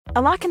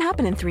A lot can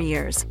happen in 3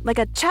 years, like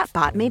a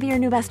chatbot may be your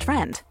new best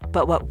friend.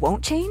 But what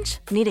won't change?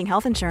 Needing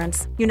health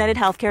insurance. United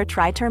Healthcare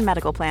Tri-Term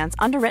Medical Plans,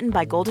 underwritten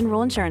by Golden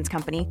Rule Insurance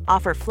Company,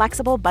 offer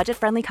flexible,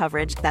 budget-friendly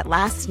coverage that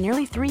lasts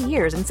nearly 3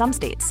 years in some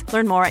states.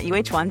 Learn more at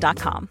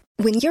uh1.com.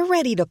 When you're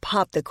ready to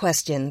pop the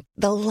question,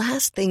 the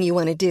last thing you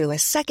want to do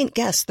is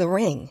second-guess the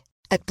ring.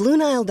 At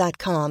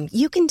BlueNile.com,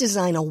 you can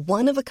design a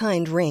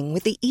one-of-a-kind ring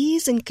with the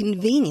ease and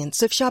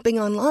convenience of shopping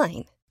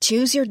online.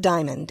 Choose your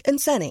diamond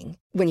and setting.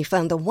 When you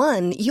find the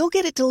one, you'll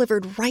get it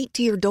delivered right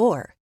to your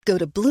door. Go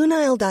to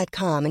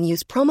BlueNile.com and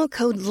use promo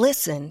code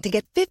LISTEN to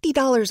get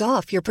 $50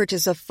 off your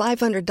purchase of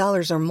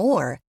 $500 or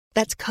more.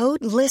 That's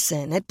code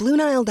LISTEN at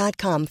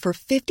BlueNile.com for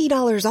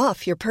 $50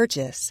 off your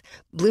purchase.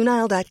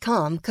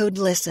 BlueNile.com, code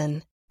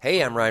LISTEN.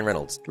 Hey, I'm Ryan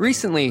Reynolds.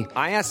 Recently,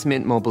 I asked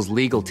Mint Mobile's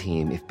legal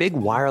team if big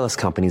wireless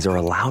companies are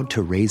allowed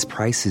to raise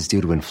prices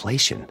due to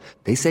inflation.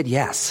 They said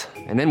yes.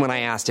 And then when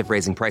I asked if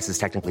raising prices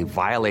technically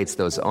violates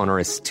those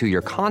onerous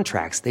two-year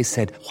contracts, they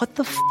said, "What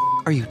the f***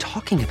 are you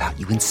talking about,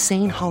 you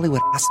insane Hollywood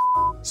ass?"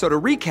 So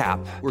to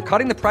recap, we're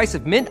cutting the price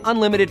of Mint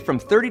Unlimited from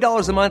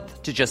 $30 a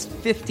month to just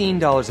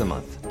 $15 a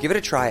month. Give it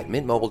a try at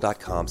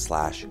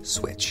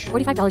mintmobile.com/switch.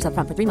 $45 up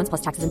front for 3 months plus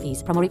taxes and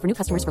fees. Promo rate for new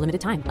customers for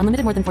limited time.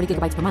 Unlimited more than 40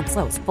 gigabytes per month.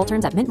 Slows full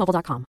terms at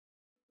mintmobile.com.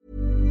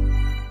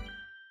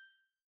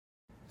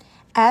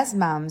 As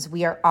moms,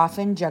 we are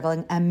often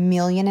juggling a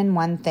million and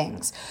one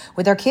things.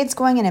 With our kids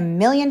going in a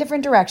million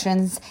different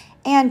directions,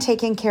 and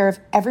taking care of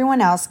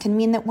everyone else can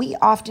mean that we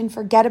often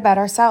forget about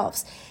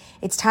ourselves.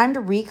 It's time to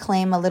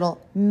reclaim a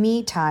little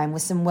me time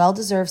with some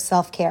well-deserved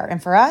self-care.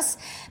 And for us,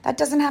 that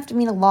doesn't have to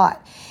mean a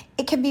lot.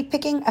 It can be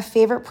picking a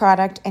favorite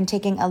product and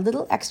taking a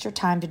little extra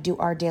time to do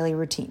our daily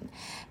routine.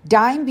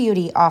 Dime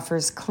Beauty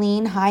offers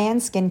clean,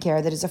 high-end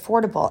skincare that is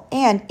affordable,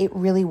 and it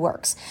really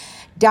works.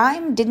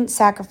 Dime didn't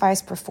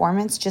sacrifice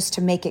performance just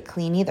to make it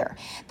clean either.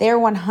 They are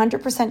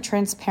 100%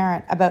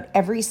 transparent about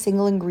every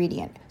single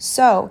ingredient,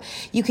 so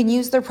you can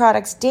use their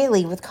products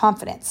daily with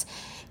confidence.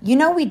 You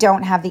know we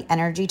don't have the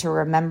energy to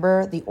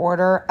remember the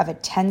order of a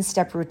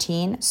 10-step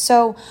routine,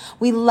 so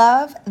we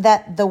love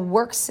that the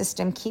work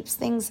system keeps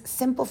things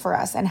simple for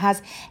us and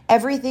has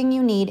everything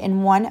you need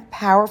in one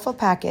powerful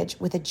package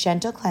with a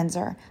gentle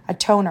cleanser, a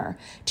toner,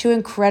 2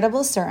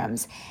 incredible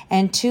serums,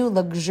 and 2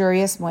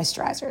 luxurious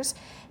moisturizers.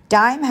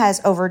 Dime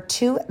has over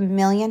 2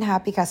 million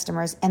happy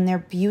customers, and their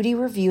beauty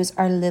reviews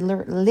are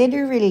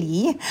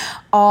literally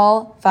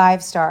all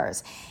 5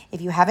 stars.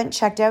 If you haven't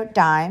checked out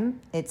Dime,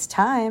 it's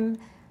time.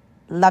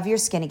 Love your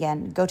skin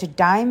again. Go to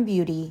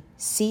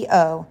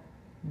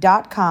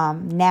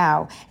dimebeautyco.com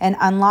now and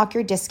unlock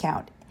your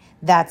discount.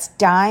 That's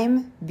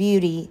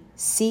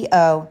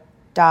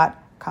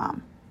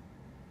dimebeautyco.com.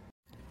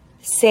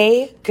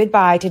 Say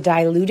goodbye to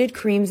diluted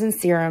creams and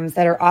serums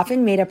that are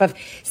often made up of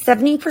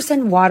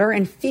 70% water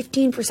and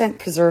 15%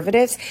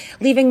 preservatives,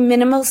 leaving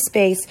minimal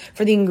space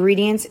for the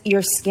ingredients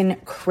your skin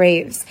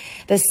craves.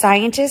 The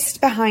scientists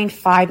behind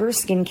Fiber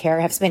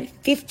Skincare have spent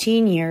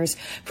 15 years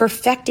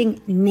perfecting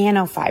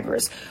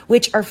nanofibers,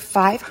 which are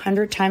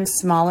 500 times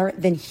smaller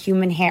than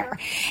human hair.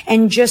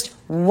 And just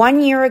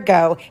 1 year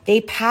ago,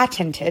 they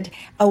patented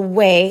a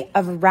way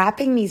of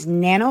wrapping these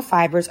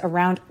nanofibers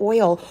around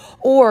oil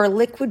or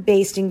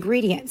liquid-based ingredients.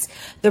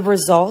 The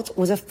result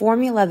was a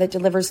formula that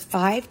delivers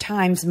 5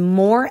 times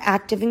more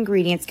active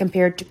ingredients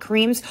compared to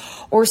creams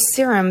or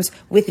serums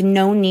with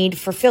no need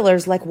for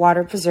fillers like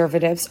water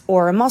preservatives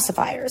or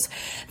emulsifiers.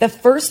 The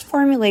first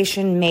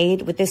formulation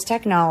made with this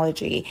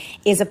technology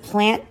is a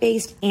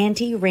plant-based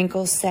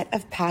anti-wrinkle set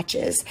of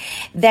patches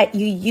that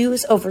you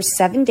use over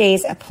 7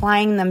 days,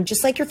 applying them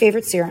just like your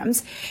favorite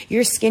serums.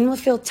 Your skin will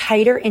feel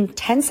tighter in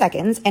 10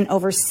 seconds, and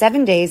over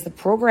 7 days, the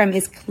program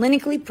is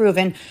clinically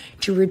proven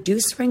to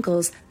reduce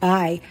wrinkles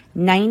by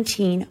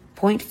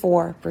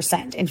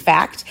 19.4%. In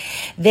fact,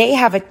 they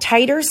have a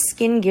tighter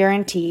skin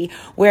guarantee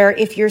where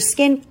if your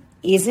skin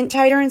isn't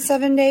tighter in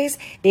 7 days,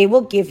 they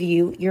will give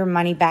you your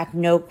money back,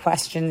 no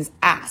questions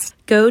asked.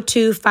 Go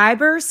to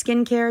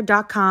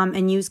fiberskincare.com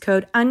and use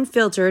code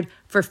UNFILTERED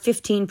for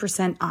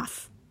 15%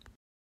 off.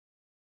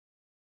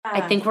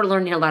 I think we're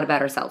learning a lot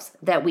about ourselves,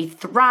 that we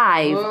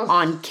thrive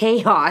on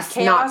chaos,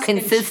 not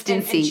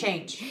consistency. And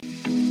change.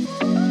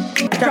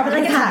 Drop it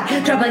like it's hot,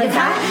 drop it like it's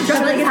hot,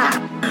 drop it like it's hot.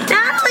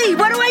 Natalie,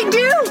 what do I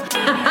do?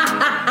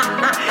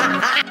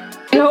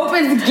 I hope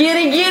it's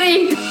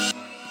giddy.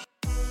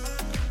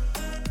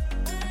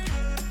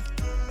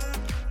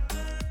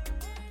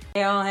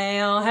 Hail,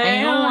 hail,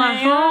 hail,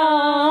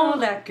 hail.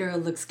 That girl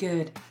looks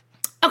good.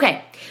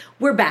 Okay,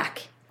 we're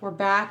back. We're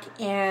back,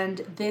 and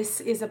this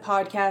is a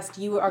podcast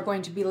you are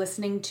going to be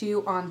listening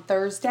to on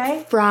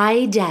Thursday.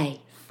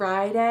 Friday.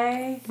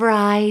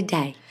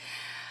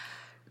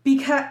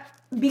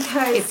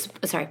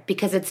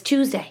 Because it's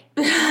Tuesday.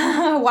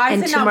 Why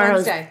is it not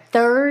Wednesday?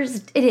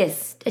 Thursday. It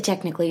is.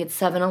 Technically, it's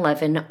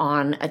 7-11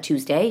 on a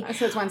Tuesday.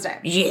 So it's Wednesday.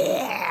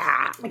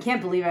 Yeah. I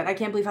can't believe it. I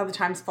can't believe how the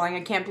time's flying.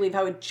 I can't believe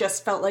how it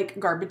just felt like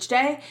garbage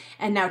day,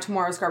 and now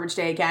tomorrow's garbage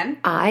day again.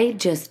 I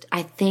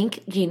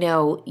think,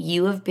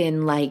 you have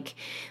been like,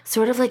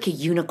 sort of like a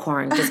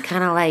unicorn, just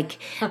kind of like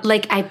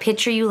I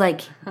picture you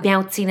like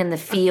bouncing in the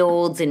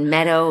fields and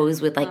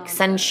meadows with like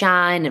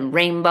sunshine and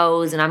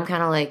rainbows, and I'm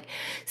kind of like,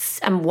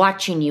 I'm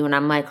watching you and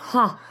I'm like,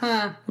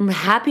 I'm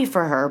happy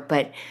for her,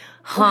 but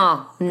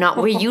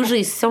we're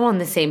usually so on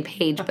the same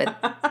page,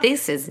 but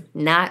this is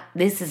not,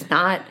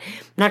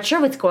 not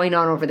sure what's going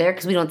on over there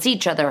because we don't see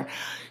each other.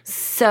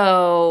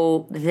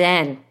 So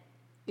then.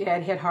 Yeah,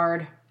 it hit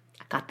hard.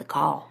 I got the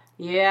call.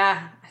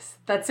 Yeah,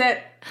 that's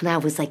it. And I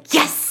was like,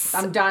 yes.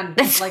 I'm done.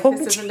 That's like, so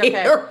this isn't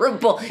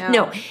terrible. Okay.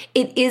 No,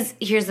 it is,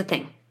 here's the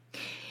thing.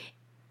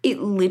 It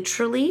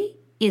literally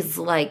is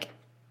like,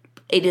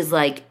 it's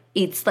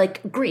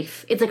like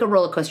grief. It's like a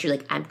roller coaster. You're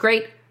like, I'm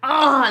great.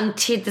 Oh,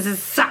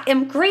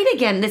 I'm great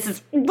again.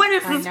 When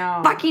is this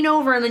fucking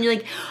over? And then you're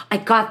like, I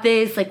got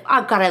this. Like,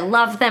 oh God, I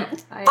love them.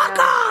 Fuck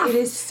off. It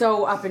is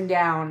so up and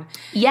down.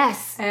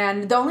 Yes.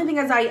 And the only thing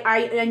is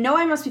I know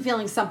I must be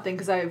feeling something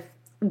because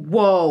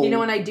whoa.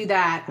 When I do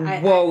that.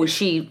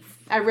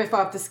 I riff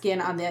off the skin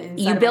on the inside.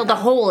 You build a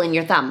hole in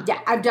your thumb. Yeah,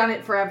 I've done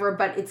it forever,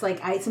 but it's like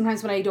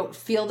sometimes when I don't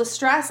feel the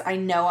stress, I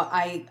know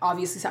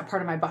obviously that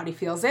part of my body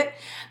feels it.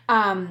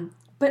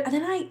 But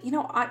then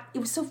it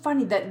was so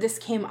funny that this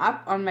came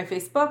up on my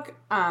Facebook,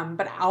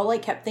 but all I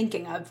kept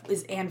thinking of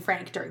is Anne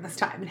Frank during this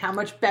time and how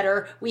much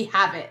better we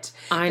have it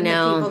than the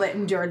people that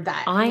endured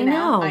that. I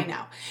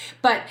know.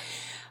 But,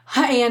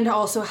 and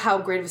also how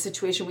great of a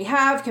situation we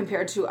have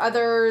compared to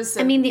others.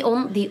 I mean, the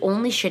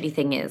only shitty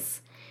thing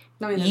is,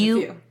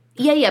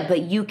 yeah,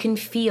 but you can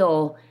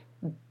feel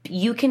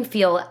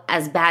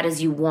as bad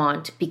as you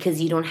want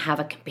because you don't have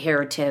a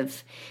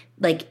comparative,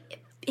 like,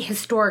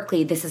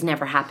 historically, this has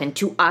never happened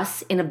to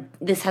us.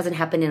 This hasn't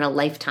happened in a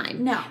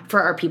lifetime. No.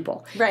 For our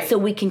people. Right. So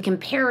we can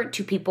compare it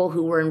to people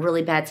who were in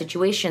really bad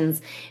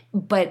situations,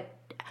 but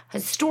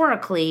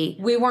historically,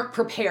 we weren't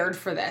prepared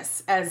for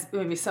this as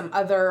maybe some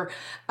other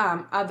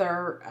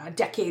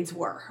decades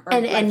were,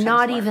 and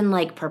not even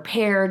like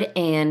prepared,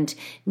 and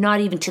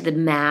not even to the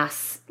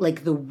mass,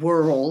 like the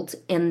world,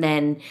 and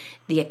then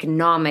the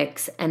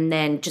economics, and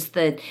then just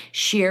the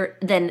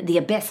the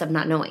abyss of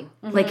not knowing.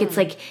 Mm-hmm.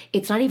 Like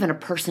it's not even a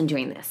person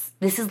doing this.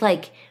 This is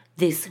like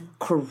this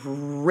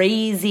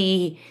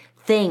crazy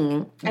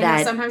thing that... I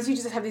know, sometimes you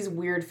just have these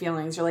weird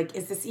feelings. You're like,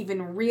 is this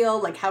even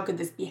real? Like, how could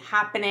this be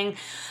happening?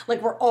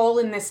 Like, we're all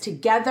in this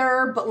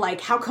together, but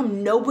like, how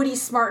come nobody's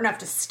smart enough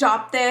to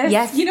stop this?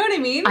 Yes. You know what I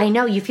mean? I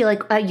know. You feel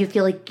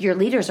like your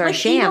leaders are a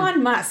sham.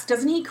 Elon Musk,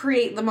 doesn't he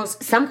create the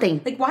most...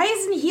 Something. Like, why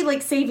isn't he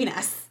like saving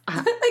us?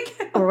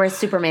 Or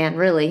Superman,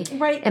 really.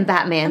 Right. And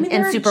Batman,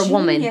 and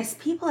Superwoman. Genius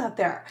people out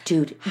there.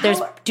 Dude,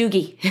 there's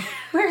Doogie.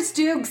 Where's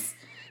Dukes?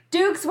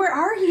 Dukes, where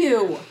are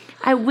you?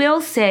 I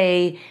will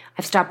say...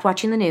 I've stopped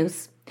watching the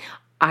news.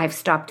 I've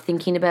stopped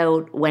thinking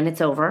about when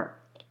it's over.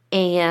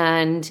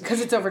 And...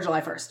 Because it's over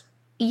July 1st.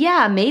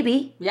 Yeah,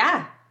 maybe.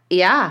 Yeah.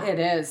 Yeah. It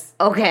is.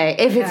 Okay.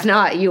 If it's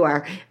not, you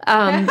are.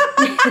 I'm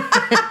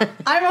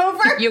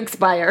over. You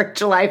expire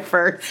July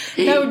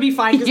 1st. That would be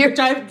fine.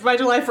 Because by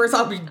July 1st,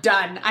 I'll be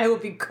done. I will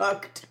be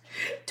cooked.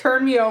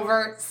 Turn me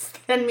over.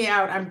 Send me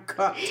out. I'm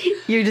cooked.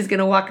 You're just going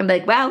to walk and be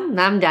like, well,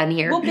 I'm done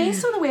here. Well,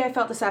 based on the way I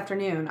felt this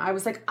afternoon, I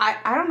was like,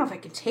 I don't know if I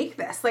can take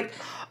this. Like,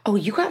 oh,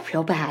 you got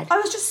real bad. I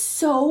was just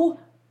so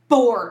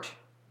bored.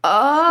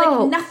 Oh.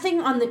 Like,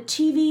 nothing on the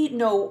TV,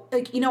 no,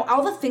 like,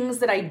 all the things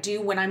that I do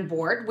when I'm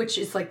bored, which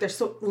is like, there's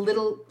so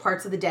little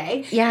parts of the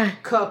day. Yeah.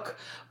 Cook,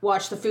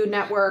 watch the Food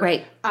Network.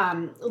 Right.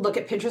 Look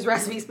at Pinterest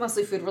recipes,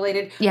 mostly food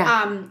related.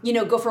 Yeah.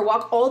 Go for a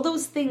walk. All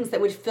those things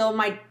that would fill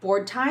my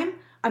bored time,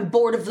 I'm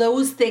bored of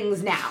those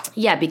things now.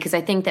 Yeah, because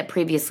I think that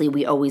previously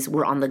we always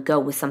were on the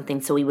go with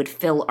something, so we would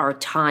fill our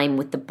time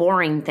with the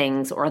boring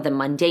things or the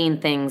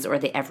mundane things or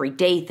the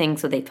everyday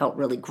things, so they felt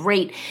really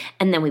great,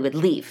 and then we would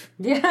leave.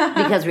 Yeah.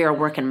 Because we were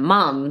working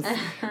moms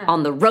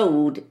on the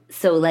road,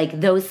 so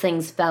like those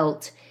things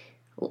felt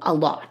a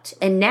lot.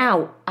 And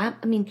now, I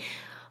mean,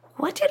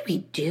 what did we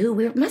do?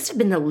 We must have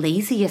been the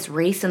laziest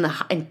race in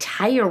the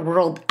entire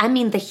world. I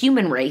mean, the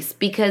human race,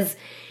 because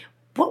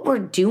what we're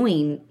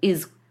doing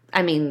is,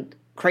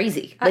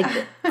 crazy.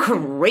 Like,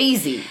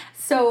 crazy.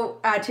 So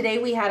today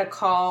we had a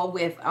call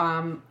with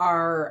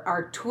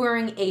our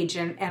touring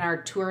agent and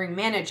our touring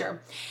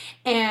manager.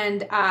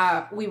 And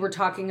we were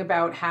talking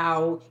about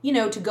how,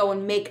 to go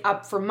and make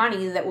up for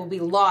money that will be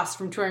lost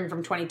from touring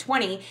from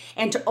 2020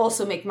 and to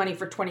also make money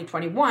for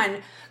 2021.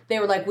 They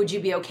were like, would you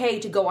be okay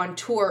to go on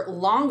tour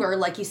longer,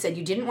 like you said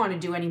you didn't want to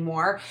do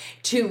anymore,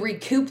 to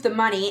recoup the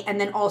money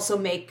and then also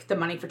make the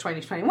money for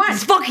 2021?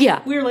 Fuck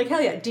yeah. We were like,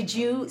 hell yeah. Did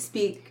you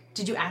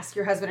ask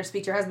your husband or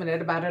speak to your husband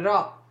about it at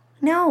all?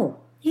 No.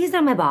 He's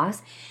not my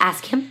boss.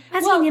 Ask him.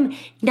 Asking him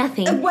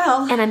nothing.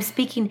 And I'm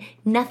speaking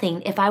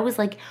nothing. If I was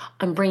like,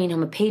 I'm bringing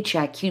him a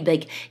paycheck,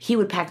 he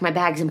would pack my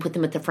bags and put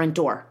them at the front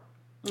door.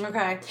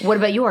 Okay. What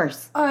about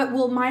yours?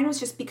 Well, mine was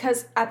just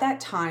because at that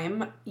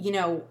time,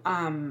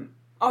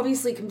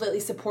 obviously completely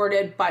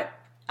supported, but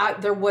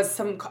there was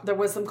some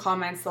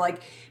comments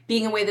like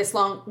being away this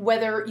long,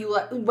 whether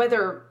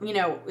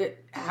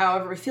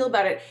however we feel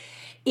about it.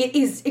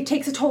 It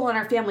takes a toll on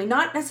our family,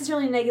 not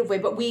necessarily in a negative way,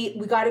 but we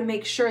got to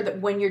make sure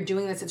that when you're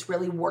doing this, it's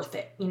really worth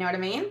it. You know what I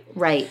mean?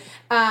 Right.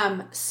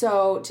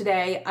 So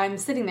today I'm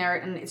sitting there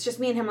and it's just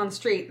me and him on the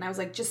street. And I was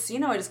like, just so you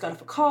know, I just got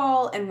off a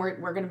call and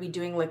we're going to be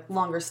doing like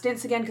longer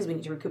stints again because we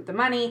need to recoup the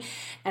money.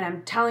 And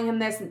I'm telling him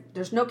this, and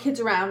there's no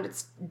kids around.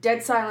 It's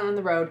dead silent on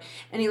the road.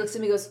 And he looks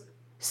at me and goes,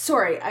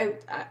 sorry, I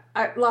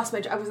lost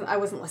my, I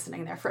wasn't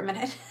listening there for a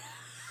minute.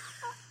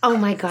 Oh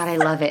my God, I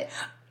love it.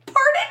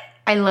 Pardon?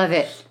 I love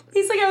it.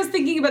 He's like, I was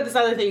thinking about this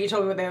other thing. You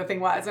told me what the other thing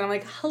was. And I'm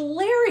like,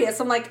 hilarious.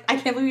 I'm like, I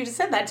can't believe you just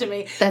said that to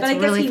me. That's but I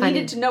guess really he funny.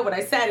 needed to know what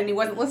I said and he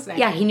wasn't listening.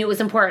 Yeah, he knew it was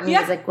important. Yeah.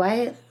 He was like,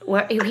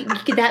 what?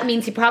 That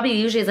means he probably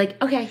usually is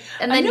like, okay.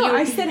 And then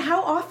I said,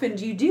 how often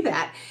do you do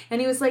that? And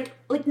he was like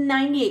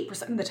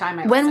 98% of the time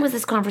I When listen. was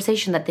this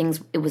conversation that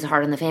it was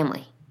hard on the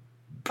family?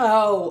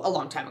 Oh, a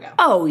long time ago.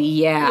 Oh,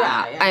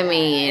 yeah. Yeah, I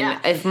mean, yeah.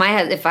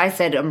 if I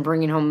said I'm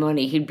bringing home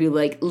money, he'd be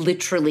like,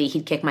 literally,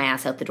 he'd kick my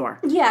ass out the door.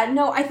 Yeah,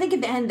 no, I think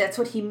at the end that's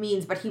what he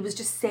means, but he was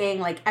just saying,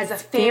 like, as a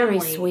family. Very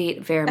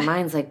sweet.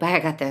 Mine's like, I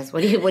got this.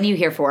 What are you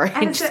here for?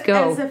 Just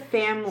go. As a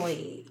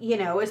family,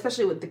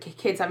 especially with the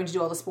kids having to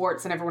do all the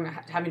sports and everyone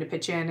having to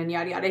pitch in and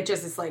yada, yada,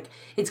 it's like,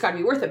 it's got to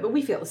be worth it, but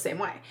we feel the same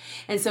way.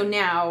 And so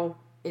now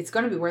it's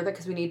going to be worth it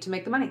because we need to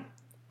make the money.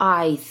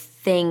 I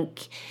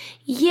think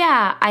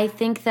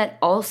that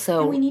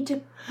also, And we need to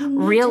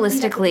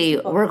realistically,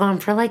 we're gone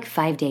for like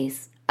 5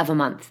 days of a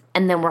month,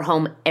 and then we're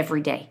home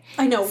every day.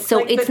 I know.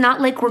 So it's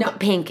not like we're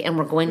pink and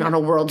we're going on a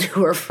world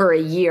tour for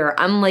a year.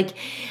 I'm like,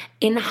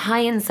 in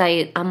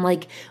hindsight, I'm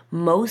like,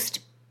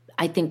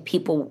 I think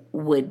people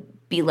would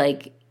be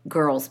like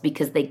girls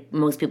because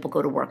most people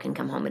go to work and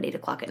come home at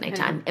 8:00 at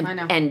nighttime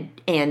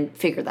and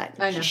figure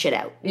that shit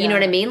out. You know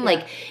what I mean? Yeah.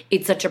 Like,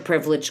 it's such a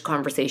privileged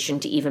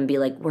conversation to even be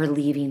like, we're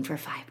leaving for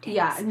 5 days.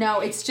 Yeah, no,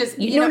 it's just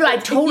I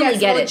totally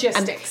get it.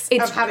 Logistics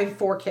of having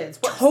 4 kids.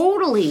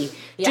 Totally.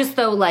 Yeah. Just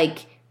though,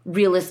 like,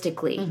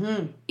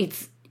 realistically,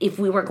 it's if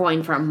we were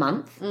going for a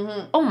month,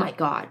 oh my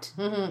God,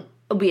 it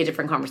would be a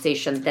different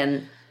conversation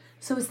than.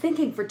 So I was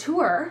thinking for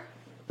tour.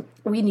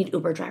 We need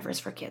Uber drivers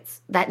for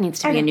kids. That needs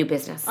to be a new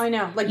business. I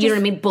know. Like, you know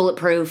what I mean?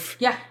 Bulletproof.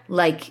 Yeah.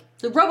 Like.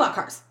 The robot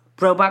cars.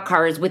 Robot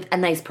cars with a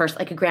nice person,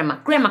 like a grandma.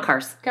 Grandma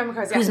cars. Grandma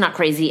cars, yeah. Who's not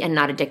crazy and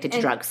not addicted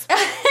to drugs. And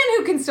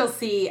who can still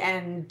see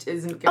and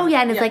isn't. Oh,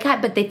 yeah. And it's like,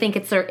 but they think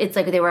it's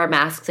like they wear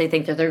masks. They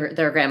think they're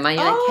their grandma.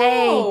 You're like,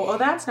 hey. Oh,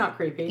 that's not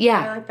creepy.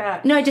 Yeah. I like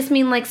that. No, I just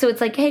mean like, so it's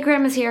like, hey,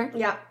 grandma's here.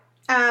 Yeah.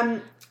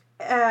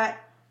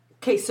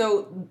 Okay,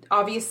 so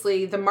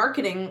obviously the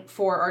marketing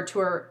for our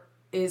tour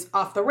is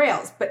off the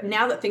rails, but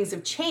now that things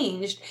have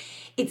changed,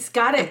 it's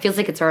got to. It feels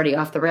like it's already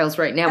off the rails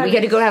right now. We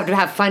got to go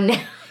have fun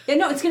now. Yeah,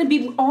 no, it's going to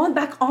be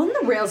back on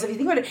the rails if you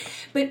think about it.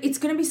 But it's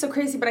going to be so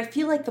crazy. But I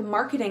feel like the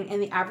marketing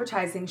and the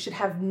advertising should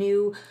have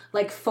new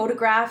like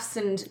photographs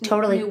and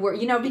new work.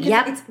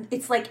 Because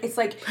it's like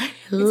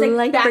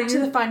back to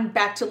the fun,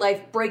 back to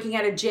life, breaking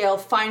out of jail,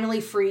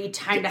 finally free,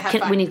 time to have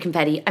fun. We need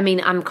confetti. I mean,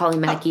 I'm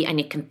calling Mackie. I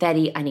need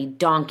confetti. I need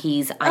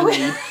donkeys.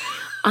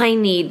 I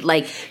need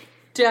like.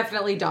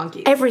 Definitely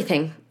donkey.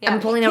 Everything. Yeah.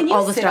 I'm pulling out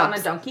all the stops. Can you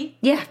sit on a donkey?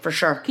 Yeah, for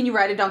sure. Can you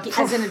ride a donkey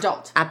as an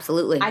adult?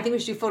 Absolutely. I think we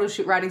should do photo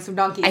shoot riding some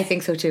donkeys. I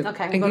think so too.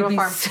 Okay, we'll go to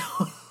a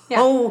farm.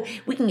 Oh,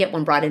 we can get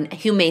one brought in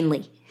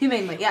humanely.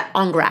 Humanely, yeah.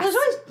 On grass. Well,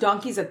 there's always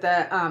donkeys at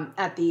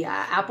the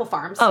apple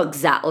farms. Oh,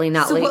 exactly.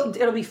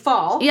 It'll be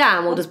fall. Yeah,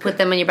 and we'll just put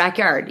them in your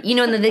backyard. And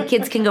then the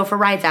kids can go for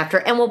rides after,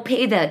 and we'll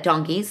pay the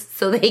donkeys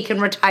so they can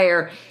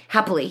retire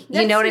happily.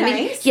 You know what I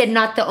mean? Yeah,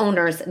 not the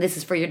owners. This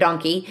is for your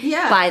donkey.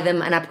 Yeah. Buy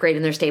them an upgrade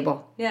in their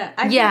stable. Yeah.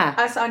 I think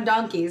us on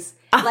donkeys.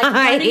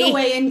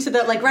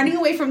 Running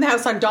away from the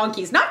house on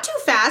donkeys. Not too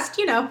fast,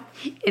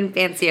 In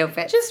fancy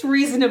outfits. Just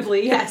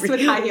reasonably, yes, with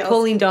high heels.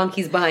 Pulling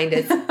donkeys behind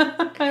us.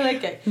 I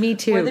like it. Me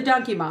too. We're the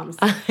donkey moms.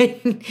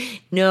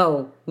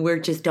 No, we're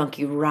just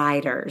donkey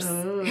riders.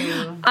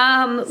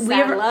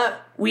 Saddle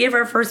up. We have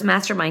our first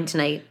mastermind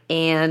tonight,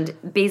 and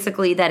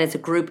basically that is a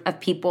group of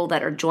people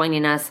that are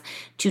joining us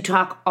to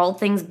talk all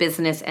things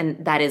business,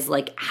 and that is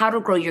like how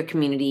to grow your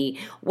community.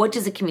 What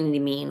does a community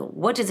mean?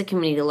 What does a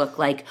community look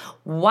like?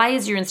 Why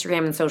is your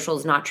Instagram and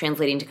socials not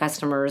translating to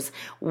customers?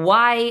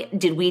 Why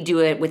did we do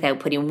it without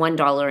putting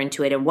 $1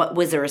 into it? And what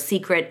was there a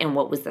secret? And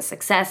what was the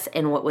success?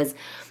 And what was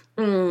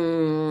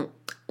the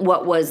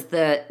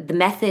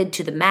method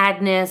to the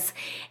madness?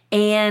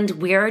 And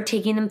we're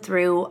taking them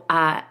through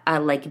a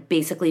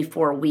basically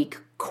 4-week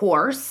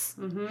course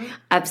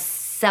of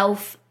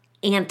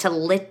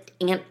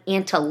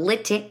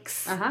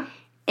self-analytics.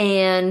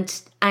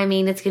 And I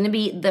mean, it's going to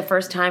be the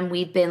first time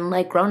we've been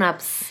like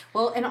grown-ups.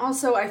 Well, and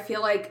also I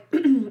feel like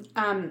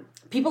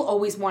people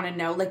always want to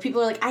know. Like,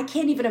 people are like, I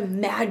can't even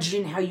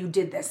imagine how you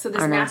did this. So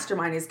this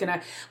mastermind is going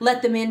to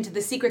let them into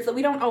the secrets that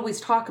we don't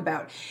always talk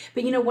about.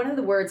 But, you know, one of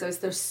the words is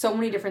there's so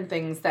many different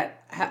things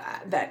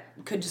that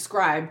could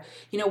describe,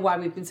 you know, why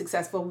we've been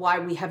successful, why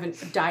we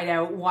haven't died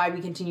out, why we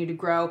continue to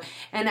grow.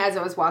 And as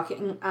I was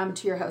walking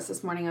to your house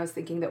this morning, I was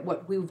thinking that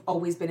what we've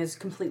always been is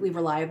completely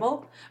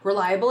reliable.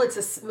 Reliable,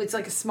 it's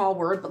like a small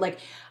word, but like,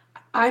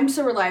 I'm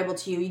so reliable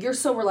to you. You're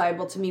so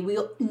reliable to me.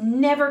 We'll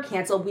never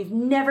cancel. We've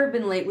never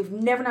been late. We've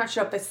never not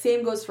showed up. The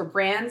same goes for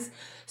brands,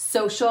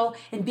 social,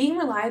 and being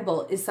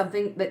reliable is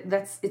something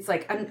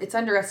it's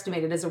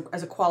underestimated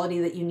as a quality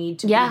that you need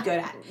to be good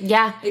at.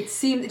 Yeah. It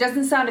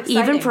doesn't sound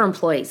exciting. Even for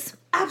employees.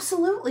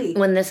 Absolutely.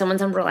 When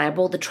someone's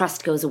unreliable, the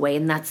trust goes away,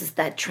 and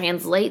that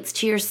translates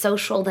to your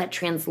social, that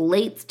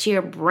translates to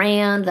your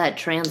brand, that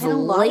translates. And a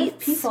lot of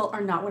people are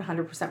not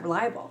 100%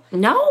 reliable.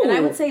 No. And I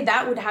would say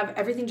that would have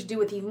everything to do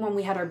with even when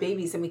we had our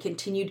babies and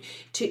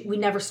we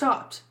never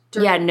stopped.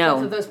 During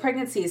both of those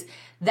pregnancies,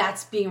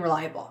 that's being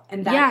reliable,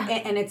 and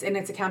and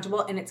it's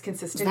accountable and it's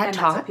consistent, and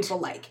that's what people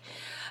like.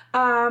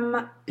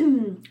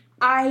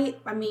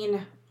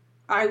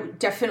 I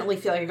definitely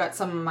feel like I got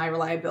some of my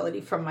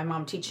reliability from my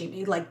mom teaching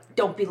me, like,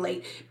 don't be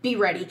late, be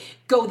ready,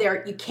 go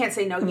there, you can't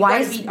say no.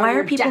 Why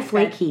are people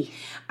flaky?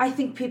 I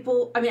think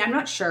people, I'm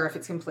not sure if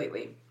it's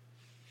completely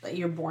that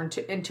you're born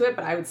into it,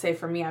 but I would say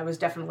for me, I was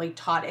definitely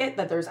taught it,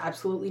 that there's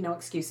absolutely no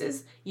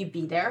excuses. You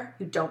be there,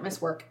 you don't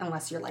miss work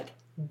unless you're like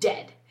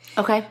dead.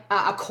 Okay.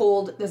 A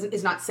cold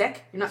is not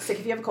sick. You're not sick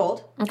if you have a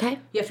cold. Okay.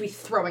 You have to be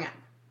throwing up.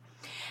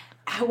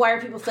 Why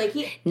are people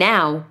flaky?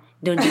 Now,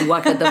 don't you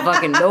walk out the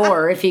fucking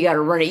door if you got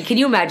to run it. Can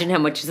you imagine how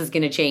much this is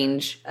going to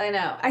change? I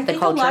know. I think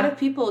culture? A lot of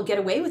people get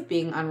away with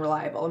being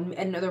unreliable,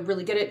 and they're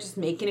really good at just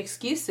making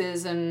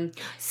excuses. And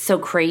so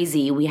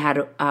crazy. We've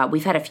had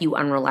a few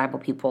unreliable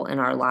people in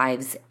our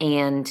lives,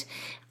 and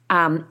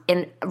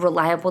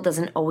reliable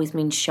doesn't always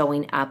mean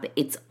showing up.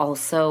 It's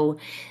also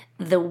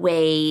the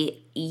way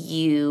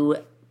you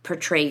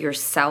portray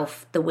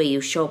yourself, the way you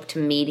show up to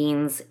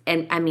meetings,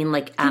 and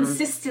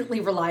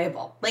consistently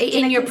reliable, like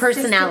in your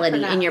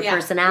personality.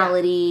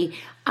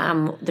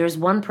 There's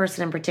one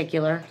person in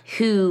particular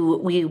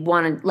who we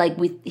wanted,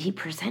 he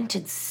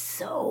presented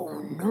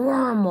so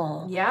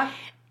normal,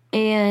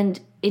 and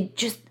he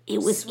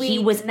was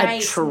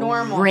nice,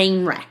 a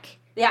train wreck,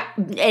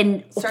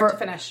 and start to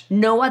finish,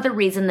 no other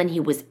reason than he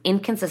was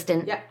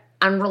inconsistent,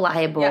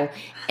 unreliable,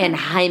 and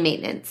high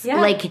maintenance,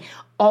 like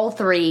all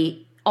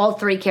three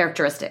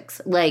characteristics,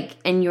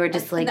 and you're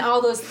just like... And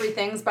all those three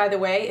things, by the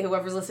way,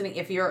 whoever's listening,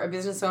 if you're a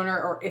business owner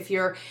or if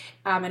you're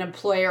an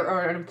employer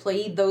or an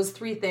employee, those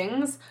three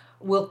things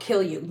will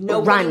kill you.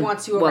 Nobody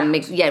wants you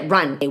around.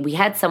 Run. We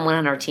had someone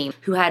on our team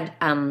who had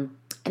a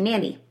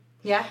nanny.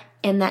 Yeah.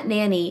 And that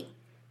nanny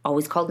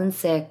always called in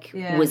sick,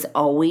 was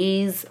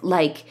always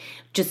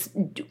just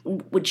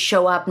would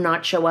show up,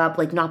 not show up,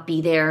 not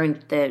be there,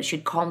 and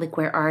she'd call me,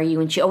 where are you?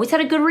 And she always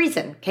had a good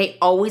reason, okay?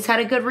 Always had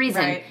a good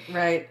reason.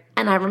 Right.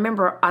 And I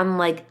remember, I'm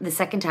the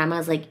second time, I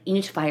was like, you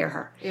need to fire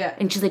her. Yeah.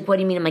 And she's like, what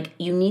do you mean? I'm like,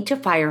 you need to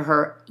fire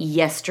her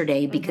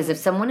yesterday, because if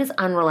someone is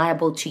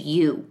unreliable to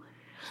you,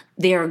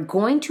 they're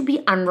going to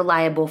be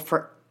unreliable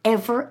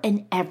forever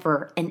and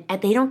ever, and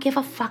they don't give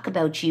a fuck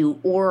about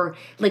you, or,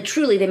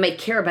 truly, they might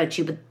care about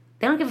you, but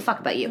they don't give a fuck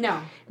about you. No.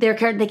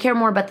 They care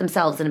more about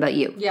themselves than about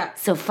you. Yeah.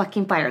 So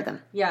fucking fire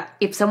them. Yeah.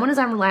 If someone is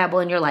unreliable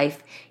in your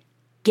life,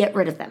 get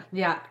rid of them.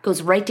 Yeah.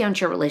 Goes right down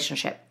to your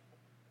relationship.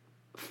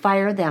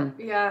 Fire them.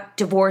 Yeah.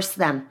 Divorce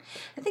them.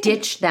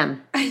 Ditch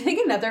them. I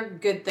think another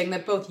good thing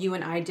that both you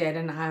and I did,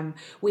 and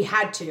we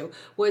had to,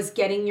 was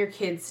getting your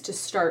kids to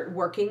start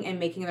working and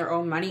making their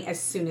own money as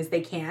soon as they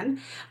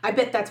can. I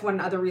bet that's one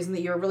other reason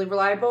that you're really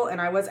reliable,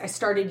 and I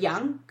started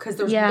young, because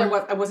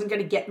I wasn't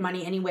going to get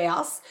money anywhere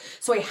else,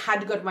 so I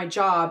had to go to my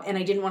job, and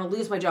I didn't want to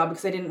lose my job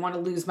because I didn't want to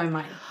lose my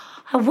money.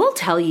 I will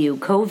tell you,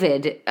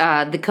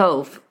 COVID, the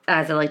Cove,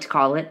 as I like to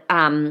call it,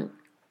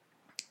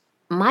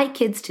 my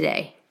kids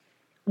today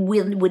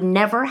would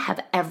never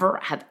have ever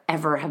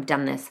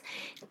done this.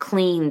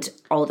 Cleaned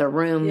all their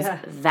rooms,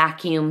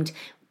 vacuumed,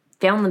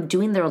 found them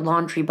doing their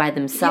laundry by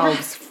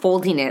themselves,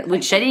 folding it,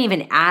 which I didn't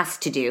even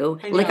ask to do.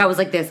 I was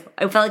like this.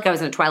 I felt like I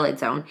was in a Twilight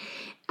Zone.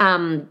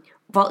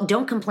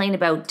 Don't complain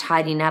about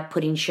tidying up,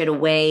 putting shit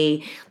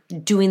away,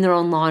 doing their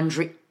own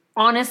laundry.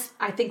 Honest,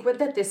 I think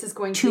that this is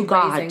going to be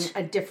raising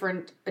a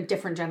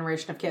different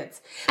generation of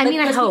kids.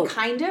 I hope.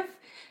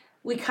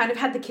 We kind of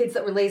had the kids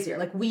that were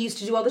lazier. We used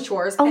to do all the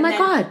chores. Oh, my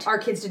God. Our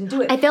kids didn't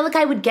do it. I felt like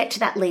I would get to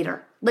that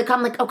later.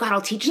 I'm like, oh, God, I'll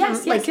teach them.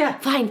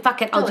 Fine,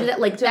 fuck it. I'll do that.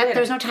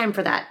 There's no time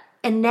for that.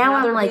 And now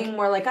I'm they're being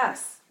more like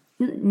us.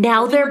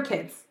 Now they're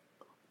kids.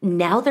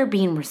 now they're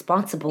being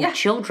responsible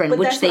children, but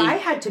which that's they what I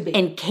had to be.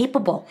 And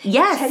capable.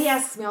 Yes. Teddy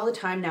asks me all the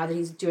time now that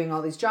he's doing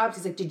all these jobs.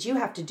 He's like, "Did you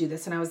have to do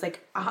this?" And I was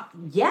like,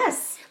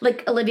 "Yes."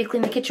 Like Olivia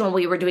cleaned the kitchen while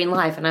we were doing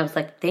live, and I was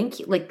like, "Thank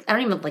you." Like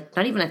I'm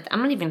not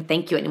even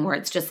thank you anymore.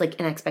 It's just like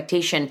an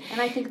expectation. And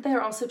I think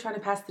they're also trying to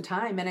pass the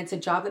time, and it's a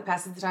job that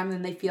passes the time, and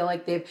then they feel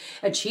like they've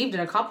achieved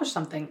and accomplished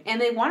something, and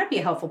they want to be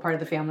a helpful part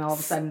of the family all of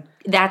a sudden.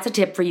 That's a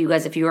tip for you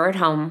guys. If you are at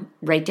home,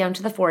 right down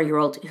to the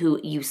 4-year-old who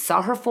you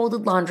saw her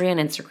folded laundry on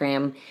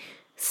Instagram.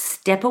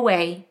 Step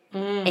away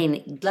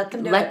and let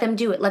them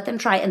do it. Let them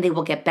try, and they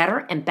will get better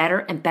and better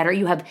and better.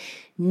 You have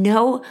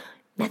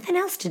nothing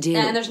else to do.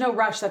 And there's no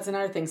rush. That's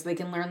another thing. So they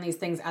can learn these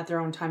things at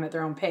their own time, at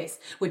their own pace,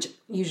 which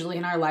usually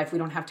in our life, we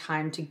don't have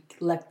time to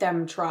let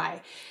them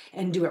try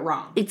and do it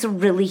wrong. It's a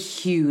really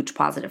huge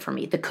positive for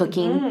me. The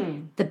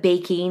cooking, the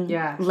baking.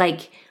 Yeah.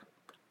 Like,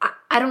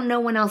 I don't know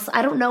when else.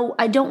 I don't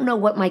know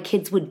what my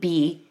kids would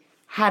be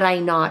had I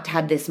not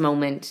had this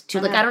moment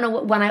to like, I don't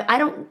know when I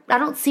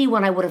don't see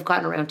when I would have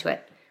gotten around to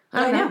it.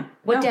 I don't know.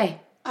 What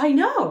day? I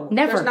know.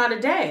 Never. There's not a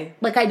day.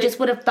 Like I just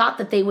would have thought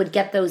that they would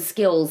get those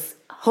skills,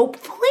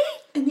 hopefully.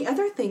 And the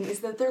other thing is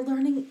that they're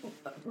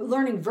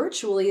learning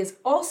virtually is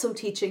also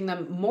teaching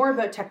them more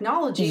about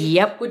technology.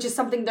 Yep. Which is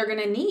something they're going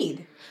to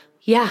need.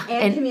 Yeah.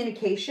 And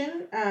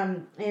communication,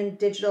 and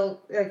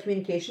digital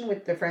communication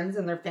with their friends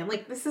and their family.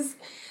 Like, this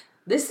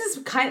is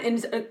kind of,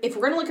 and if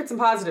we're going to look at some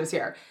positives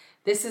here,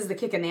 this is the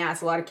kick in the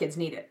ass. A lot of kids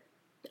need it.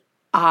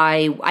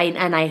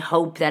 I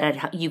hope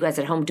that you guys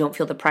at home don't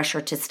feel the pressure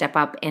to step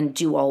up and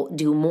do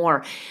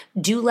more,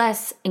 do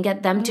less, and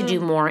get them to do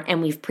more.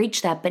 And we've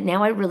preached that, but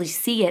now I really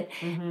see it,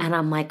 and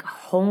I'm like,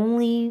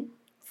 holy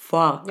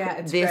fuck! Yeah,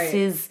 it's this great.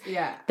 is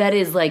that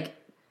is like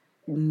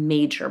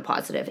major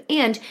positive,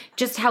 and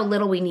just how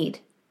little we need.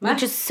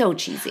 Which is so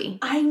cheesy.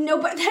 I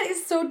know, but that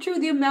is so true.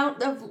 The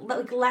amount of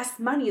like less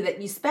money that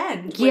you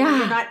spend when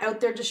you're not out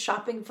there just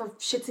shopping for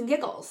shits and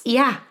giggles.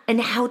 Yeah, and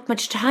how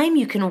much time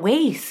you can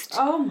waste.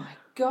 Oh my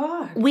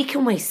God. We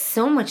can waste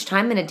so much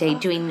time in a day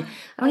doing.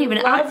 I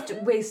loved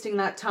wasting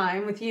that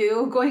time with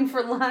you, going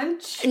for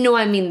lunch. No,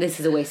 I mean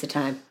this is a waste of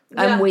time.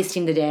 Yeah. I'm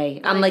wasting the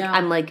day. I'm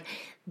like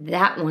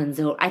that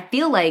one's over. I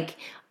feel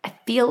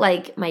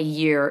like my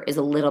year is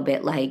a little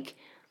bit like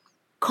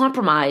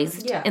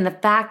compromised in the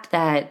fact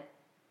that.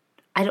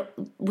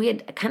 We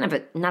had kind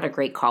of not a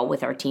great call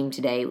with our team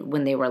today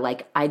when they were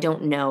like, I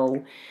don't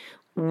know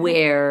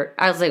where.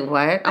 I was like,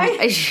 what?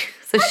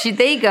 So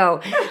they go,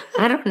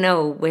 I don't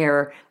know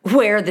where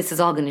this is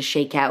all going to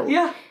shake out.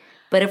 Yeah.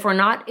 But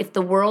if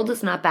the world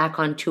is not back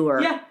on tour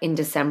in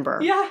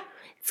December,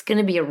 it's going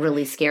to be a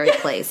really scary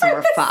place and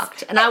we're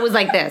fucked. And I was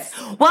like this.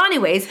 Well,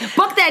 anyways,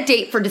 book that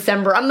date for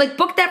December. I'm like,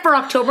 book that for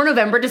October,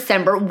 November,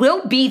 December.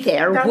 We'll be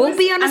there. We'll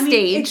be on a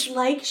stage. It's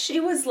like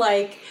it was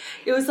like,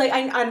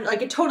 I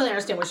could totally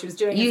understand what she was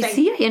doing. You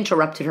see, I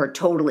interrupted her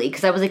totally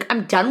because I was like,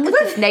 I'm done with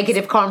this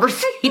negative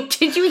conversation.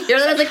 Did you hear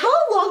that? I was like,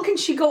 how long can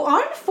she go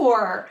on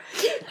for?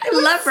 I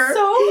love her.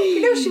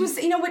 So, she was,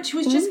 what she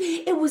was just,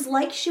 it was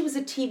like she was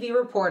a TV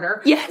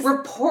reporter. Yes.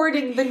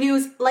 Reporting the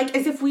news, like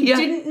as if we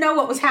didn't know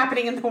what was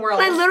happening in the world.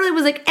 And I literally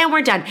was like, and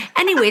we're done.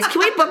 Anyways, can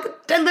we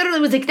book, I literally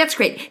was like, that's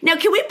great. Now,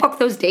 can we book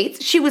those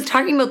dates? She was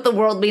talking about the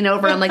world being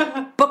over. I'm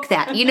like, book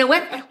that. You know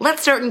what?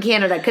 Let's start in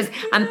Canada because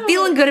I'm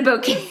feeling good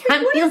about Canada.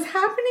 What is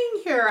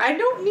happening here? I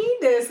don't need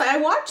this. I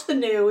watch the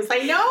news. I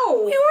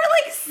know. We were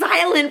like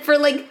silent for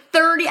like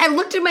 30. I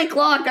looked at my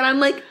clock and I'm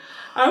like,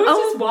 I was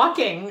just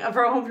walking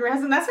from home to your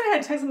house, and that's when I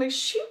had to text. I'm like, is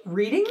she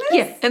reading this?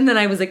 Yeah. And then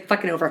I was like,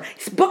 fucking over.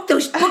 Book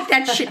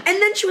that shit. And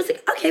then she was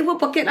like, okay, we'll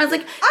book it. And I was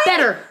like,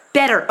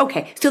 better.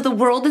 Okay. So the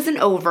world isn't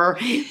over.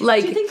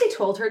 Like, do you think they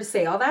told her to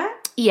say all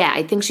that? Yeah,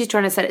 I think she's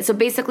trying to set it. So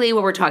basically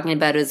what we're talking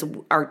about is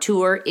our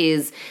tour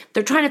is,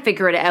 they're trying to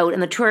figure it out.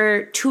 And the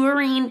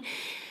touring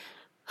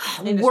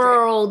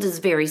world is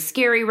very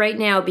scary right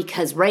now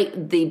because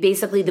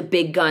basically the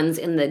big guns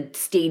in the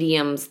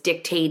stadiums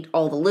dictate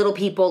all the little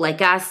people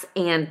like us,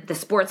 and the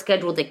sports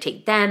schedule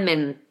dictate them,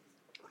 and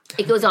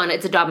it goes on.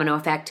 It's a domino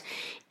effect,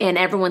 and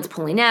everyone's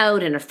pulling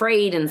out and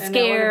afraid and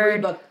scared.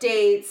 And rebook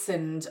dates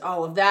and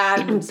all of that.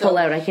 And pull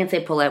out. I can't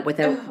say pull out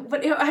without.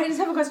 But I just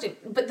have a question.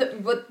 But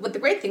the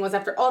great thing was,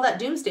 after all that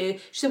doomsday,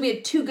 she said we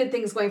had two good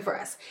things going for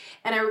us.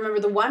 And I remember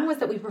the one was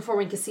that we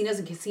perform in casinos,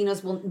 and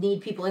casinos will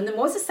need people in them.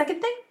 What was the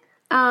second thing?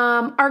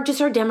 Our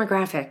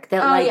demographic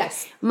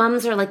that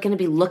moms are like going to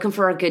be looking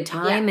for a good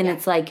time, and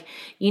it's like,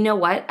 you know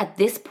what? At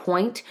this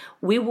point,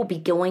 we will be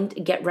going to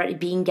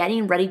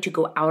getting ready to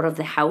go out of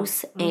the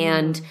house,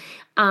 and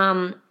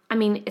and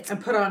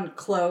put on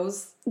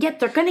clothes. Yeah,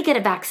 they're going to get a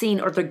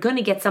vaccine or they're going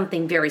to get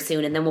something very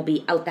soon, and then we'll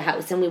be out the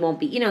house, and we won't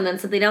be, and then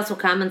something else will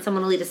come, and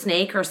someone will eat a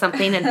snake or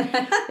something, and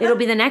it'll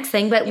be the next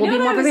thing. But we'll be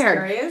more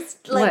prepared.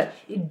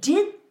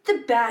 Did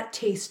the bat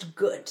taste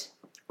good?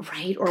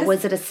 Right, or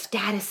was it a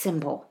status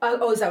symbol?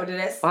 Is that what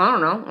it is? I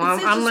don't know.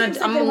 I'm learning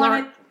something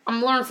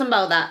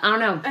about that. I don't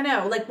know. I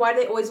know. Like, why do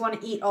they always want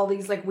to eat all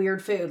these like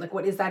weird food? Like,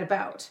 what is that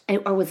about?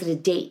 Or was it a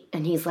date?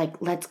 And he's like,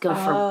 "Let's go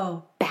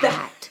for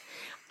bat."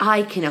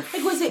 I can.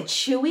 Like, was it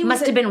chewy?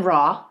 Must have been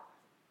raw.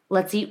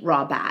 Let's eat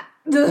raw bat.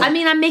 I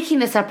mean, I'm making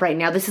this up right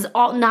now. This is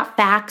all not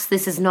facts.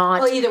 This is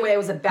not. Well, either way, it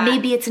was a bat.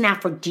 Maybe it's an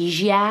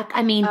aphrodisiac.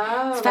 I mean,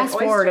 fast like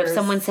forward, if oysters.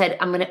 someone said,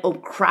 I'm going to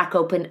crack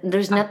open,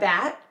 there's A not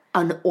bat?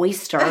 an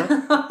oyster,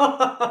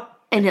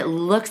 and it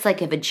looks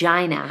like a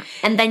vagina,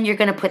 and then you're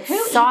going to put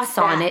sauce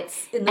on it.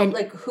 And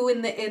like who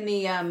in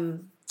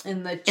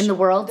the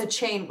world? The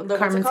chain.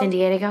 Carmen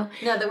Sandiego?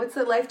 No, what's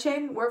the life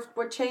chain?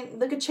 What chain?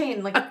 Like a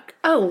chain. Like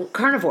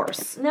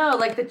carnivores. no,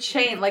 like the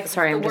chain. Like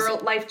Sorry, the I'm just-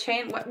 world life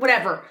chain.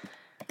 Whatever.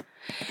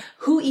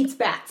 Who eats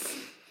bats?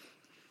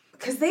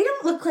 Because they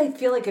don't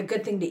feel like a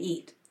good thing to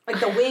eat. Like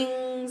the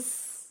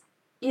wings,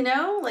 you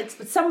know? Like,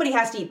 but somebody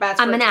has to eat bats.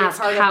 I'm going to ask,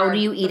 how do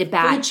you eat a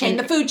bat?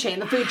 The food chain.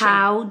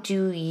 How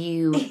do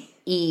you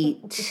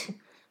eat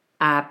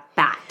a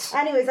bat?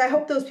 Anyways, I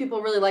hope those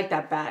people really like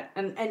that bat.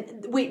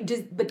 And wait,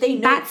 but they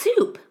know. Bat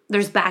soup.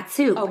 There's bat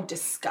soup. Oh,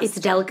 disgusting. It's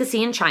a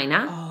delicacy in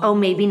China. Oh,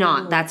 maybe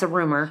not. That's a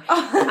rumor.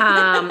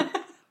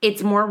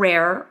 It's more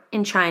rare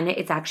in China.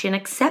 It's actually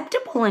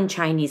unacceptable in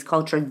Chinese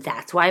culture.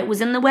 That's why it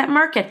was in the wet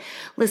market.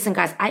 Listen,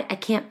 guys, I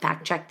can't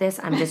fact check this.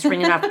 I'm just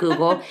reading it off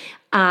Google.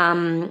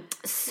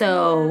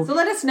 So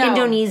let us know.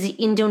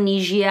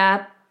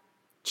 Indonesia,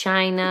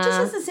 China. It just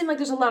doesn't seem like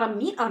there's a lot of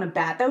meat on a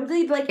bat. That would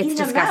be like It's eating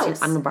disgusting. a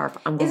mouse. I'm gonna barf.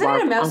 I'm gonna Isn't barf.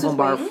 it a mouse I'm with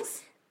gonna barf. wings?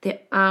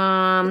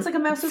 It's like a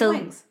mouse with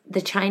wings.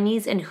 The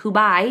Chinese in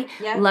Hubei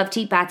Yeah. love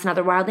to eat bats and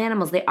other wild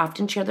animals. They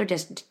often share their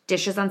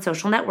dishes on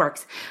social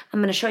networks. I'm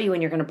going to show you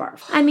when you're going to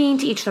barf. I mean,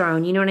 to each their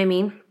own. You know what I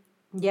mean?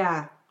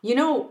 Yeah. You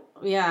know,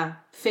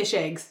 fish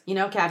eggs. You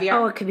know,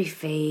 caviar. Oh, it could be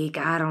fake.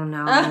 I don't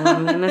know. I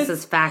mean, this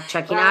is fact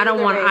checking. Well, I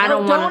don't want.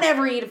 Don't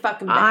ever eat a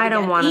fucking bat. I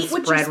don't again. want to Eat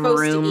what spread you're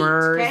supposed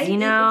rumors. To eat, okay? You Eat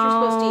know, what you're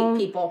supposed to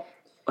eat, people.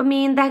 I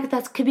mean,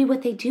 that could be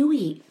what they do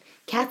eat.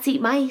 Cats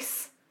eat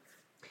mice.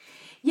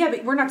 Yeah,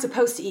 but we're not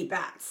supposed to eat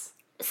bats.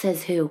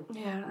 Says who?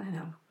 Yeah, I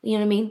know. You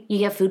know what I mean? You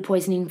get food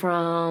poisoning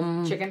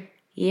from Chicken.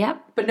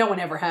 Yep. But no one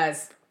ever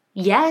has.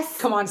 Yes.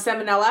 Come on,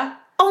 salmonella.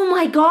 Oh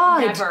my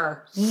God.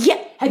 Never. Yeah.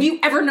 Have you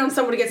ever known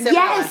someone to get salmonella?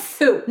 Yes.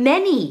 Who?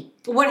 Many.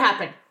 What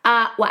happened?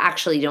 Well,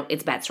 actually, don't.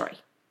 It's a bad story.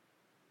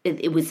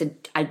 It was a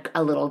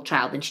little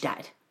child and she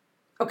died.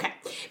 Okay,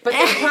 but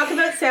they talk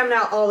about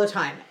salmonella all the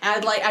time.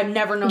 I've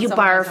never known You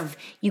someone barf. has them.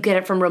 You get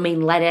it from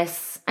romaine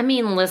lettuce. I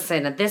mean,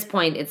 listen. At this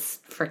point, it's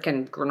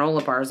freaking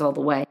granola bars all the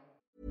way.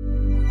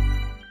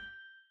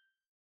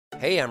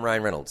 Hey, I'm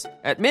Ryan Reynolds.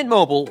 At Mint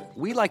Mobile,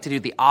 we like to do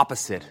the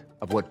opposite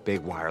of what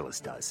Big Wireless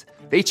does.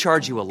 They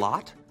charge you a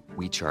lot,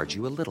 we charge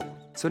you a little.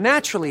 So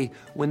naturally,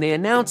 when they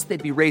announced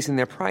they'd be raising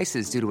their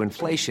prices due to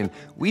inflation,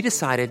 we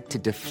decided to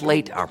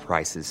deflate our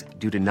prices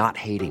due to not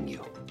hating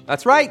you.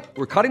 That's right.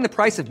 We're cutting the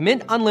price of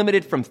Mint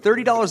Unlimited from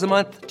 $30 a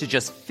month to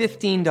just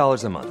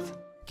 $15 a month.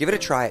 Give it a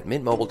try at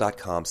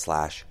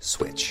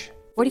mintmobile.com/switch.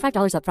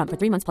 $45 up front for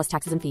 3 months plus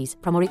taxes and fees.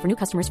 Promo rate for new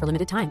customers for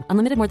limited time.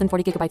 Unlimited more than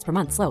 40 gigabytes per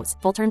month slows.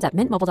 Full terms at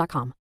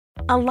mintmobile.com.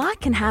 A lot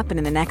can happen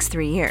in the next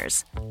 3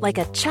 years. Like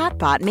a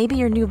chatbot may be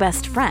your new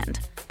best friend.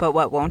 But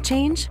what won't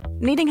change?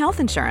 Needing health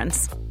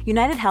insurance.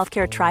 United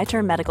Healthcare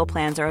Tri-Term Medical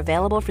Plans are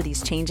available for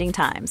these changing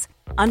times.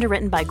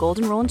 Underwritten by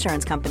Golden Rule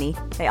Insurance Company,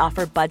 they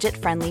offer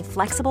budget-friendly,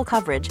 flexible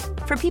coverage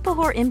for people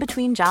who are in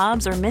between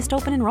jobs or missed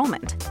open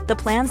enrollment. The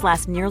plans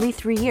last nearly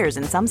 3 years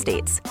in some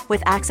states,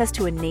 with access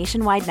to a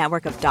nationwide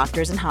network of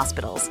doctors and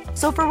hospitals.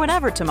 So for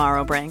whatever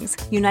tomorrow brings,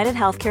 United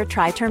Healthcare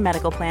Tri-Term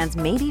Medical Plans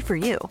may be for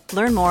you.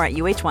 Learn more at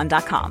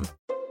uh1.com.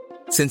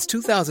 Since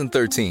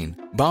 2013,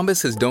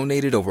 Bombas has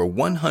donated over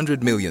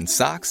 100 million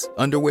socks,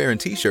 underwear, and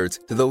T-shirts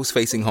to those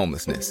facing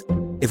homelessness.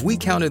 If we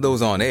counted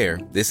those on air,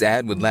 this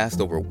ad would last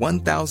over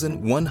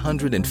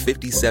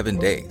 1,157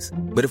 days.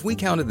 But if we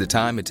counted the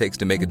time it takes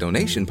to make a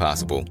donation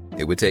possible,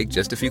 it would take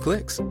just a few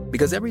clicks.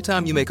 Because every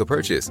time you make a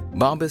purchase,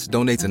 Bombas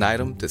donates an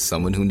item to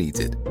someone who needs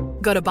it.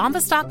 Go to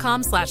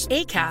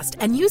bombas.com/ACAST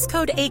and use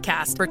code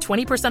ACAST for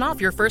 20% off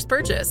your first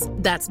purchase.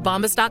 That's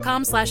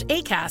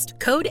bombas.com/ACAST,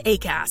 code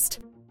ACAST.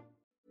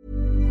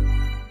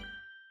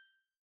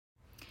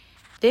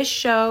 This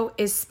show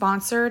is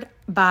sponsored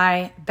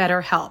by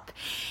BetterHelp.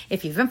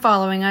 If you've been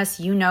following us,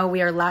 you know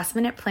we are last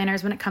minute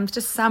planners when it comes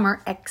to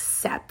summer,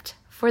 except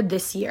for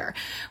this year.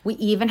 We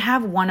even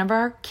have one of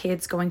our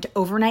kids going to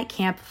overnight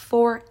camp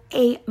for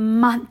a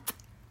month,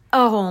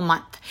 a whole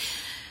month.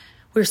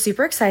 We're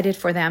super excited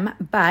for them,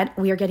 but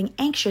we are getting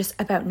anxious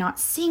about not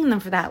seeing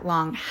them for that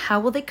long. How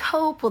will they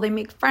cope? Will they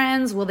make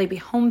friends? Will they be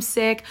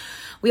homesick?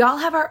 We all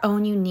have our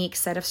own unique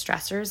set of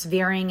stressors,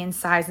 varying in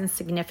size and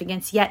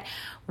significance, yet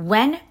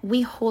when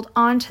we hold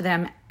on to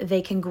them,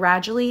 they can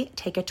gradually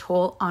take a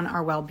toll on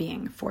our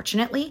well-being.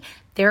 Fortunately,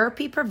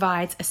 therapy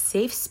provides a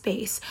safe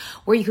space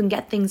where you can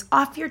get things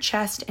off your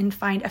chest and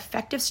find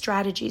effective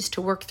strategies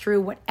to work through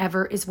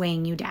whatever is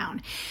weighing you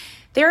down.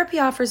 Therapy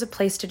offers a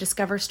place to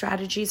discover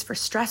strategies for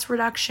stress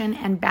reduction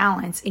and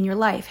balance in your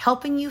life,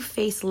 helping you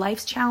face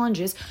life's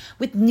challenges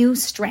with new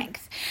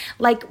strength.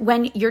 Like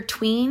when your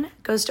tween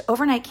goes to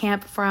overnight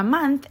camp for a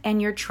month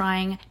and you're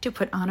trying to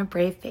put on a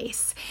brave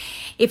face.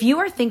 If you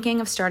are thinking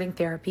of starting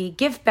therapy,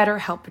 give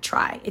BetterHelp a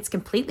try. It's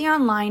completely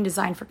online,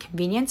 designed for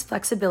convenience,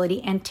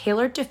 flexibility, and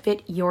tailored to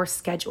fit your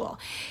schedule.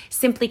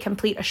 Simply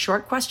complete a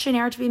short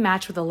questionnaire to be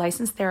matched with a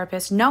licensed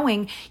therapist,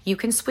 knowing you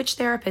can switch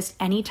therapists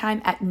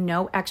anytime at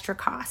no extra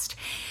cost.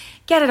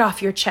 Get it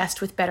off your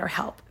chest with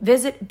BetterHelp.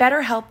 Visit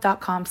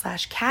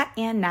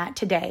betterhelp.com/catandnat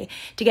today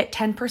to get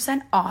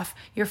 10% off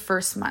your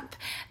first month.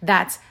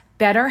 That's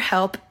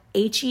BetterHelp,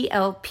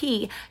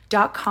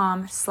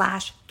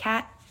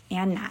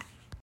 HELP.com/catandnat.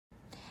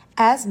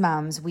 As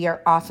moms, we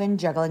are often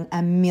juggling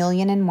a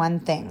million and one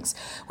things.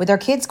 With our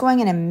kids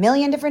going in a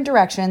million different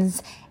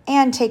directions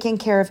and taking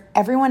care of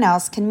everyone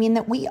else can mean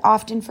that we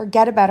often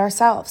forget about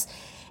ourselves.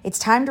 It's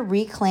time to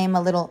reclaim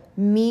a little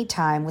me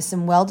time with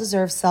some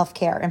well-deserved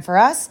self-care. And for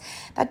us,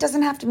 that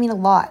doesn't have to mean a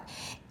lot.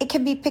 It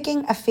can be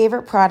picking a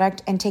favorite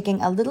product and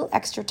taking a little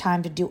extra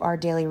time to do our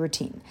daily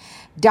routine.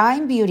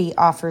 Dime Beauty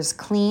offers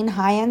clean,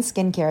 high-end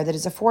skincare that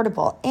is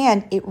affordable,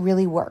 and it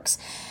really works.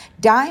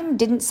 Dime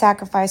didn't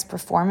sacrifice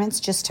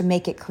performance just to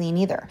make it clean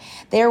either.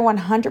 They are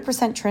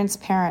 100%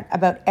 transparent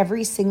about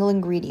every single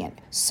ingredient,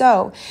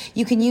 so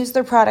you can use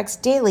their products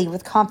daily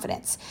with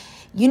confidence.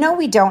 You know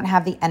we don't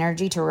have the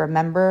energy to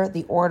remember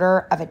the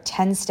order of a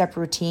 10-step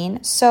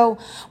routine, so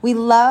we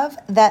love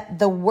that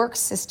the work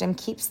system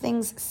keeps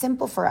things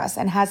simple for us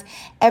and has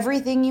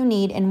everything you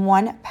need in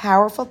one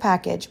powerful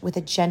package with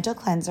a gentle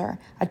cleanser,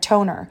 a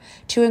toner,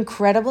 2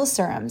 incredible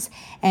serums,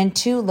 and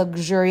 2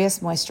 luxurious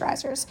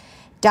moisturizers.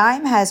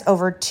 Dime has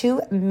over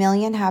 2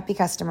 million happy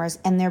customers,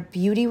 and their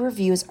beauty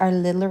reviews are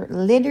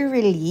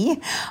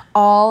literally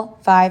all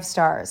 5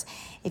 stars.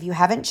 If you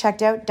haven't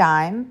checked out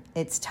Dime,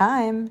 it's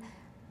time.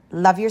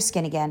 Love your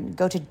skin again.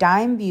 Go to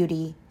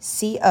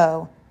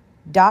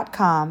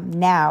dimebeautyco.com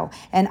now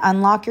and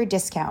unlock your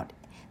discount.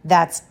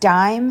 That's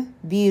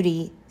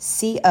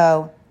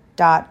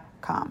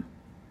dimebeautyco.com.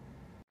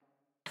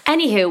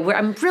 Anywho,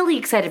 I'm really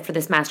excited for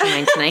this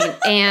mastermind tonight,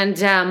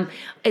 and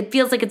it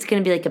feels like it's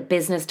going to be like a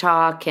business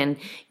talk. And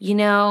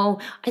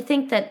I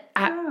think that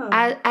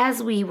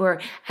as we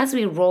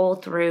roll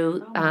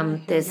through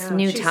this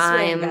new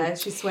time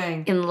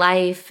in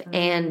life,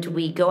 and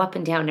we go up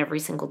and down every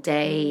single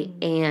day,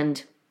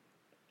 and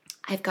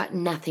I've got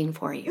nothing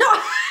for you. No,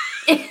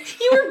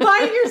 you were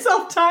buying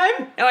yourself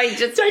time. No, I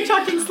just start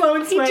talking slow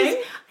and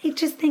swaying. I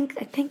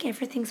think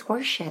everything's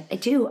horseshit. I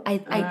do.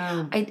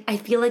 I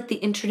feel like the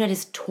internet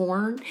is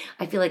torn.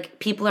 I feel like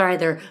people are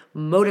either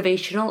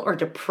motivational or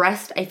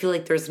depressed. I feel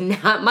like there's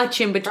not much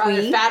in between.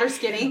 Either fat or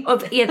skinny.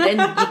 Then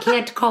you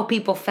can't call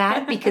people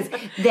fat, because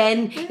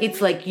then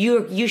it's like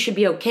you should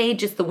be okay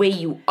just the way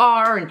you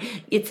are, and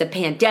it's a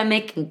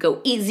pandemic and go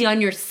easy on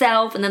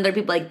yourself. And then there are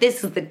people like,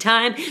 this is the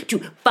time to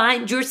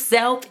find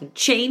yourself and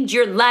change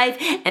your life.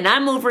 And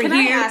I'm over here. Can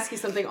I ask you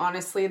something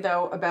honestly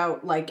though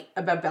about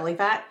belly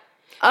fat?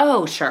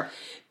 Oh, sure.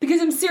 Because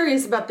I'm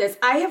serious about this.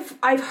 I've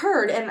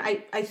heard, and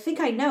I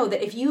think I know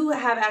that if you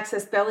have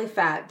excess belly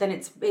fat, then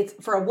it's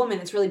for a woman,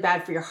 it's really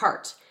bad for your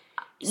heart.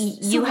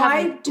 You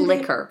have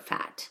liquor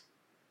fat.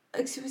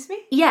 Excuse me?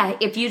 Yeah,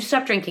 if you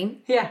stop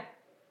drinking,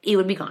 it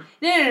would be gone.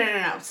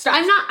 No.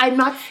 Stop. I'm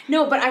not.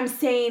 No, but I'm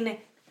saying,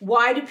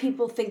 why do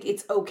people think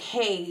it's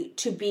okay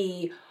to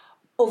be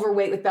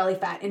overweight with belly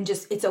fat, and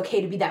just it's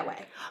okay to be that way?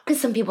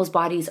 Because some people's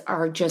bodies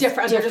are just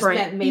different. They're just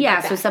made yeah,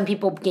 like so that. some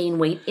people gain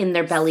weight in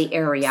their belly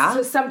area.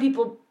 So some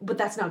people, but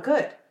that's not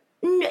good.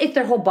 If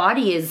their whole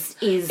body is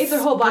if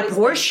their whole body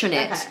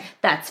proportionate,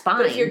 that's fine.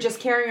 But if you're just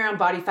carrying around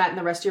body fat and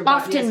the rest of your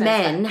body, often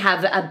men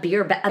have a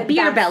beer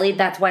belly.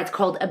 That's why it's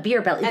called a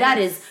beer belly. That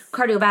is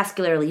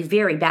cardiovascularly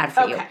very bad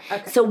for you.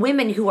 Okay. So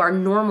women who are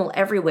normal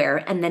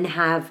everywhere and then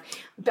have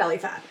belly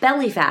fat,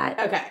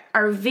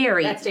 are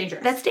very that's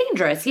dangerous. That's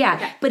dangerous, yeah.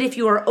 Okay. But if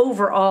you are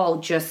overall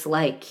just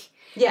like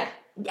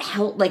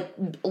like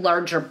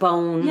larger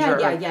bones,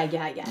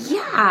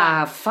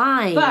 yeah,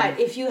 fine. But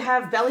if you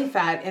have belly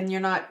fat and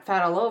you're not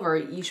fat all over,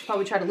 you should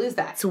probably try to lose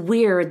that. It's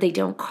weird they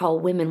don't call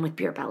women with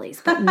beer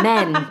bellies, but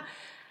men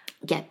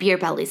get beer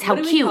bellies. How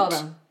cute! Call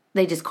them?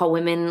 They just call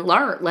women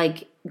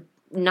like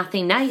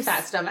nothing nice.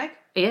 Fat stomach.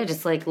 Yeah,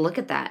 just like look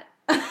at that.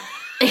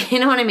 You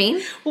know what I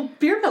mean? Well,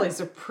 beer bellies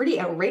are pretty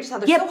outrageous. How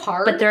they're so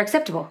hard, but they're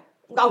acceptable.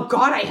 Oh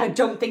God, I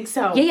don't think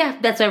so. Yeah.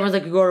 That's why everyone's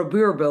like, you got a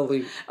beer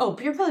belly. Oh,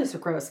 beer bellies are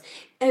gross.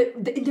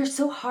 They're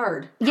so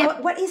hard. Yeah.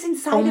 What is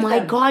inside of them? Oh my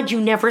God,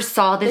 you never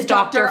saw this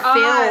Dr. Phil.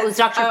 It was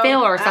Dr. Phil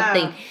or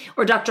something.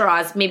 Or Dr.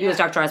 Oz. Maybe it was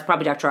Dr. Oz.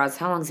 Probably Dr. Oz.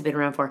 How long has he been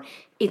around for?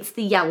 It's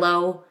the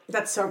yellow.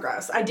 That's so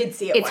gross. I did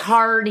see it It's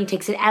hard. And he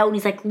takes it out and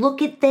he's like,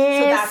 look at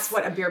this. So that's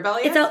what a beer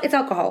belly is? It's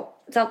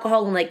alcohol. It's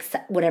alcohol and like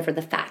whatever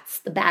the fats,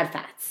 the bad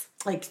fats.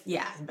 Like,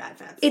 yeah, bad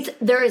fats.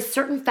 There is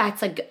certain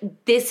fats, like,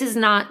 this is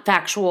not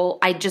factual.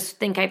 I just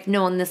think I've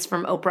known this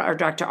from Oprah or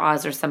Dr.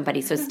 Oz or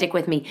somebody, so stick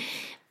with me.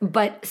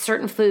 But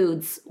certain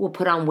foods will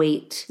put on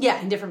weight.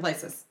 Yeah, in different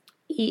places.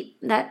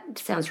 That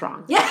sounds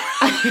wrong. Yeah.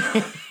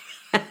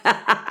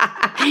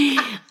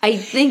 I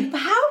think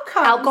How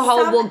come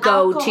alcohol some will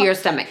go to your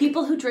stomach.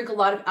 People who drink a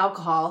lot of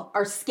alcohol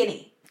are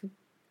skinny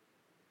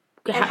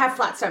and have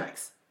flat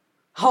stomachs.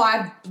 Oh,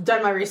 I've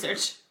done my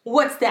research.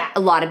 What's that?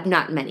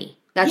 Not many.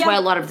 That's why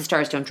a lot of the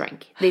stars don't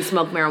drink. They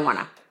smoke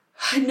marijuana.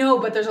 No,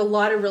 but there's a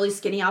lot of really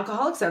skinny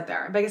alcoholics out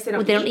there. I guess they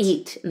don't They don't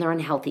eat, and they're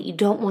unhealthy. You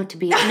don't want to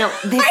be... No,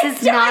 this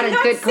is not a good...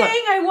 I'm not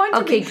saying I want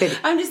to be. Okay, good.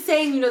 I'm just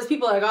saying, those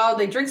people are like, oh,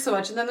 they drink so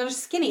much, and then they're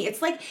skinny.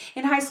 It's like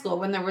in high school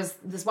when there was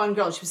this one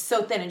girl, she was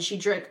so thin, and she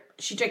drank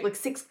like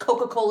 6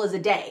 Coca-Colas a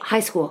day. High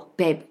school,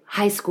 babe.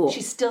 High school.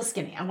 She's still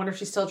skinny. I wonder if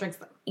she still drinks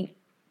them.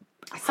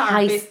 I saw her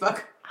on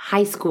Facebook.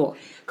 High school.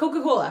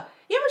 Coca-Cola.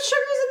 You know how much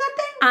sugar is in that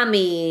thing? I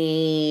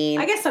mean...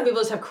 I guess some people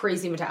just have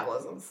crazy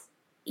metabolisms.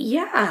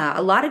 Yeah,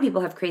 a lot of people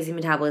have crazy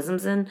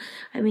metabolisms, and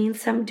I mean,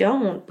 some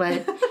don't,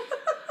 but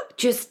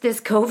just this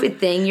COVID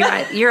thing,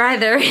 you're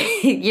either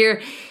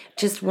you're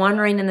just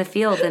wandering in the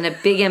field in a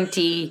big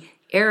empty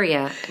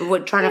area,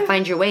 trying to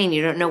find your way, and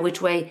you don't know which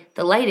way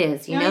the light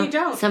is, you know? You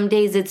don't. Some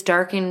days it's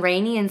dark and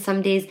rainy, and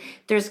some days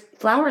there's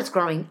flowers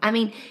growing. I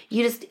mean,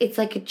 it's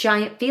like a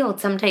giant field.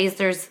 Some days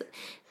there's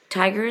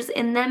tigers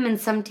in them, and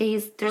some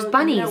days there's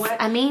bunnies. You know what?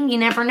 I mean, you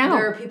never know.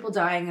 There are people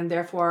dying, and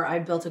therefore I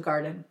built a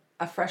garden.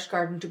 A fresh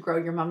garden to grow.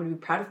 Your mom would be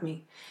proud of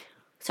me.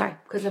 Sorry.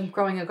 Because I'm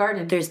growing a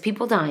garden. There's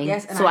people dying.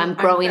 Yes, and so I'm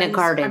growing a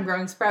garden. I'm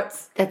growing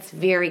sprouts. That's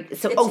very...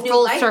 So, It's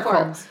full circle.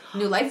 Forms.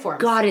 New life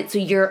forms. Got it. So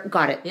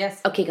got it.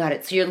 Yes. Okay, got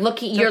it. So you're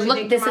looking... Don't you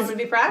think your mom would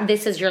be proud?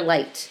 This is your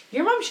light.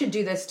 Your mom should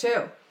do this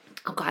too.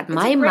 Oh, God. It's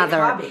a great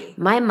hobby.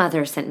 My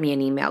mother sent me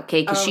an email,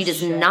 okay? Because she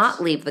does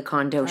not leave the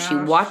condo. She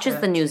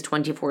watches the news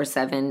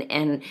 24/7.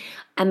 And,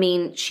 I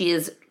mean, she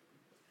is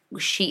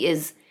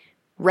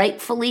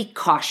rightfully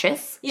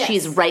cautious. Yes.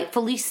 She's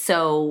rightfully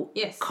so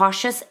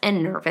cautious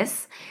and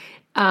nervous.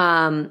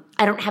 I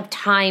don't have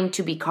time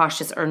to be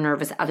cautious or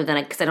nervous other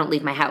than because I don't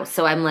leave my house.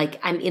 So I'm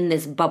in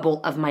this bubble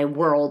of my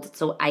world.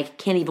 So I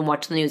can't even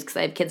watch the news because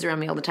I have kids around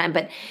me all the time.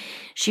 But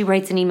she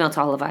writes an email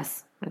to all of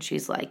us. And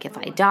she's like, if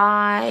I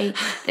die,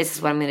 this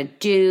is what I'm going to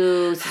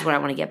do. This is where I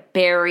want to get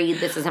buried.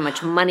 This is how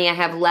much money I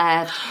have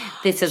left.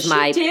 This is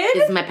my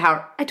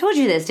power. I told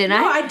you this, didn't I?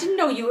 No, I didn't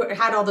know you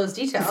had all those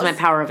details. This is my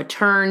power of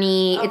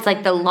attorney. It's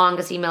like the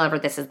longest email ever.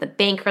 This is the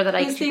banker that I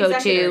used to go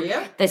to.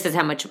 Yeah. This is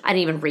how much. I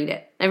didn't even read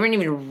it. I didn't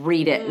even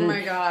read it. Oh,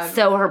 my God.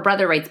 So her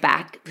brother writes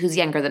back, who's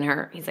younger than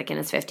her. He's like in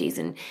his 50s.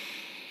 And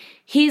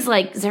he's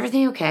like, is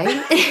everything okay? She's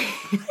like,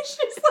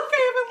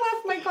 I haven't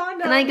left my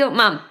condo. And I go,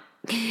 Mom,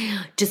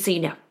 just so you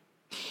know.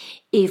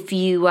 If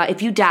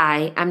you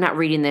die, I'm not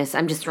reading this.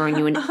 I'm just throwing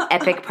you an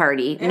epic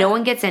party. Yeah. No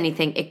one gets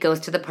anything. It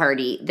goes to the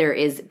party. There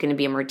is going to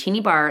be a martini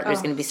bar.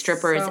 There's going to be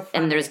strippers,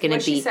 and there's going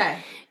to be. What'd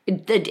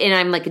she say? And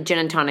I'm like a gin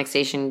and tonic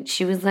station.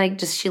 She was like,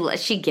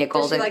 she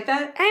giggled. Does she like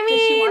that? I mean,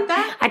 does she want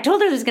that? I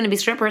told her there's going to be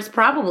strippers,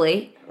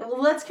 probably.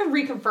 Well, let's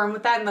reconfirm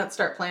with that and let's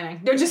start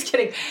planning. No, just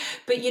kidding.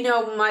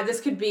 But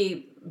this could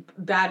be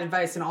bad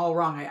advice and all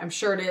wrong. I'm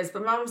sure it is.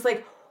 But Mom was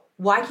like,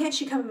 why can't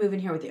she come and move in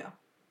here with you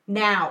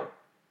now?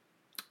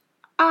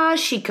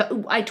 She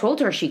could. I told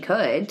her she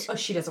could. Oh,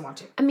 she doesn't want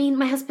to. I mean,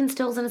 my husband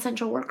still is an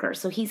essential worker,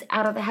 so he's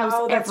out of the house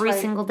every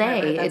single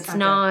day. Right, it's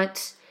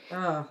not.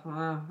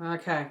 Oh,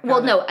 okay.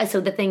 Well, no.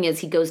 So the thing is,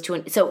 he goes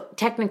to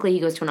technically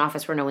he goes to an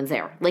office where no one's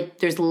there. Like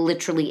there's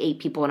literally 8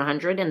 people in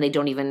 100, and they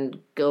don't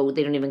even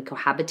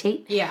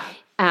cohabitate. Yeah.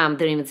 They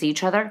don't even see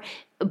each other.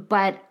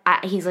 But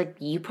he's like,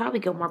 you probably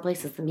go more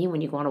places than me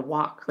when you go on a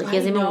walk. Like he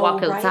doesn't even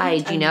walk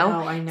outside, you know.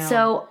 I know.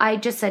 So I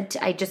just said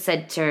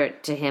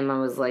to him, I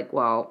was like,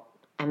 well.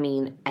 I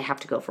mean, I have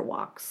to go for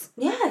walks.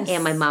 Yes.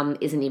 And my mom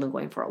isn't even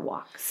going for a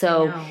walk.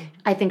 So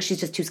I think she's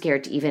just too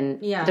scared to even.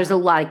 Yeah. There's a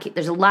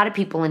lot of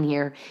people in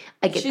here.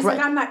 She's like,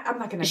 I'm not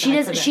going to.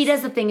 She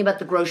does the thing about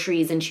the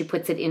groceries, and she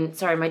puts it in.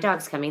 Sorry, my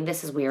dog's coming.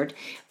 This is weird.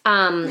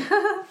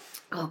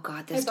 Oh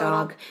God, this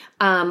dog.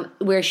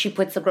 Where she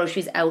puts the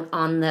groceries out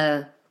on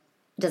the.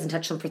 Doesn't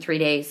touch them for 3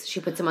 days. She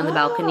puts them on the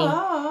balcony.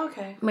 Oh,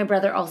 okay. My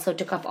brother also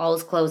took off all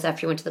his clothes after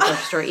he went to the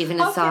grocery store, even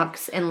his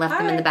socks, and left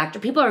them in the back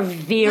door. People are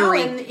very... No,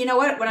 and you know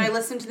what? When I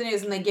listen to the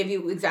news and they give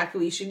you exactly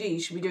what you should do, you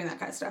should be doing that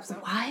kind of stuff. So.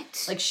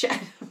 What?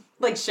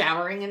 Like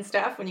showering and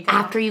stuff when you come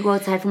after you go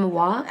outside from a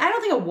walk? I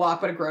don't think a walk,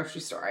 but a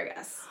grocery store, I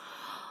guess.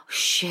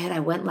 Shit,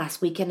 I went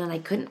last weekend and I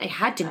couldn't. I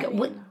had to go.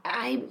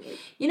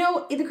 You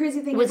know, the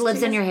crazy thing is...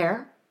 lives in your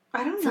hair?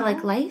 I don't know. Is it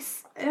like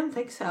lice? I don't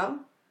think so.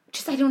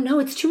 I don't know.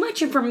 It's too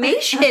much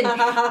information.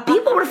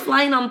 People were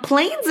flying on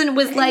planes and it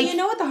was like... You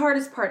know what the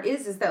hardest part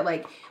is that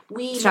like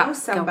we know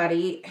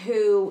somebody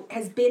who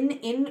has been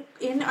in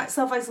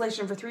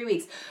self-isolation for 3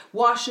 weeks,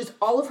 washes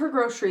all of her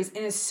groceries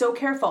and is so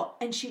careful,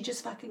 and she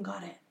just fucking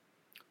got it.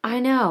 I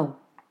know.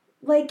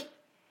 Like,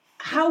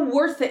 how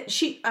worth it?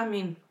 I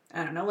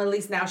don't know. At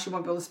least now she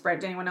won't be able to spread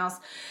it to anyone else.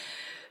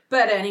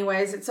 But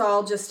anyways, it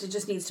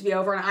just needs to be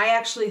over. And I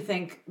actually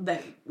think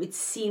that it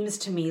seems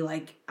to me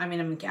like, I'm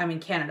in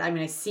Canada.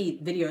 I see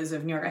videos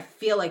of New York. I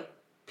feel like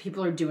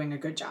people are doing a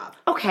good job.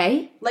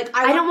 Okay. Like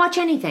I don't watch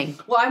anything.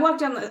 Well, I walk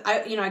down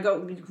I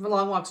go for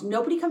long walks.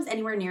 Nobody comes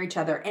anywhere near each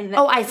other. And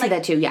I see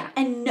that too. Yeah.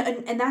 And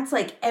that's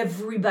like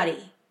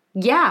everybody.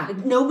 Yeah.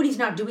 Like nobody's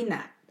not doing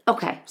that.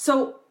 Okay.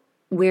 So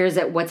where is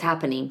it? What's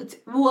happening?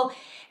 Well,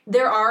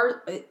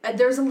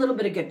 there's a little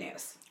bit of good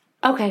news.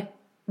 Okay.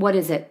 What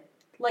is it?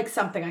 Like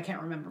something I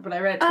can't remember, but I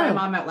read it to my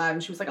mom out loud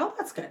and she was like, oh,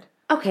 that's good.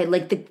 Okay,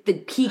 like the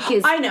peak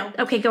is... I know.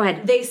 Okay, go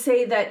ahead. They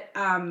say that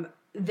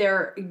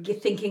they're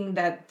thinking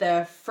that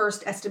the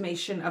first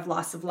estimation of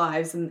loss of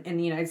lives in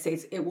the United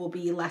States, it will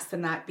be less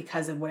than that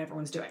because of what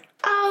everyone's doing.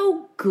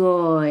 Oh,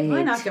 good.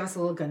 Why not give us a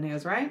little good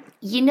news, right?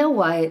 You know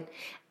what?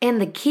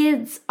 And the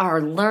kids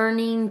are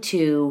learning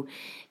to...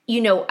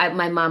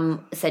 my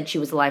mom said she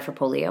was alive for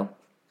polio.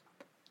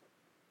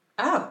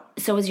 Oh.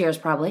 So was yours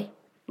probably.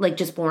 Like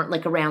just born,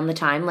 like around the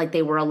time, like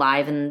they were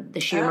alive,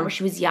 and she remembers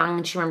she was young,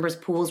 and she remembers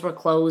pools were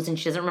closed, and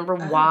she doesn't remember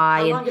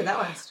why. How long did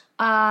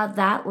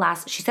that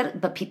last? She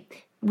said, but it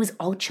was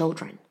all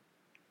children.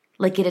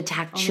 Like it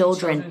attacked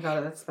children.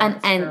 That's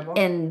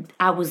and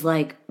I was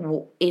like,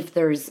 well, if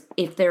there is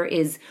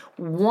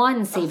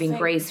one saving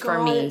grace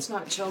for me, it's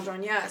not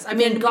children. Yes, I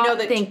mean we know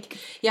that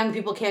young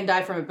people can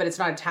die from it, but it's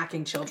not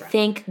attacking children.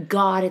 Thank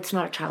God it's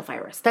not a child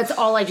virus. That's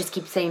all I just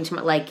keep saying to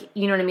my, like,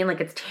 you know what I mean? Like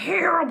it's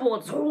terrible,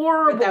 it's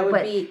horrible. But that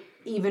would be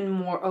even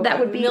more. That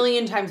would be a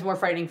million times more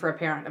frightening for a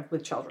parent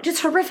with children.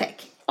 Just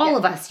horrific. All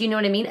of us, you know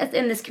what I mean?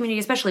 In this community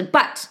especially.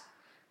 But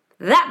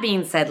that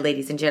being said,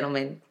 ladies and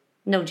gentlemen.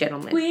 No,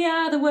 gentlemen. We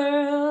are the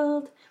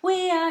world.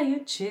 We are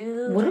your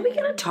children. What are we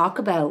going to talk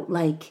about,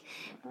 like,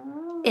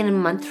 in a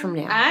month from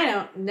now? I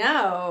don't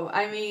know.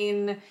 I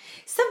mean,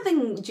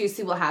 something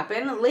juicy will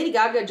happen. Lady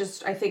Gaga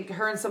I think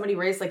her and somebody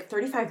raised like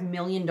 $35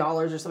 million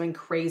or something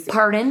crazy.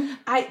 Pardon?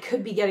 I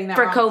could be getting that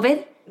wrong. For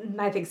COVID?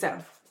 I think so.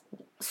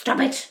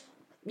 Stop it.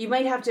 You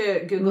might have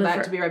to Google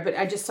that to be right, but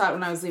I just saw it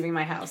when I was leaving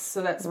my house.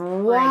 So that's pretty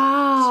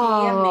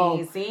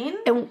amazing.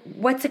 And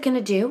what's it going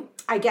to do?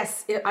 I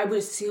guess I would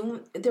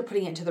assume they're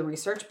putting it into the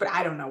research, but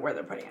I don't know where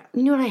they're putting it.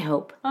 You know what I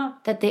hope?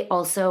 That they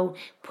also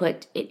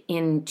put it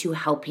into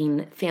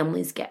helping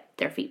families get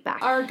their feet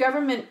back. Our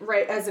government,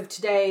 right as of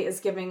today, is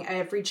giving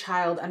every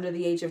child under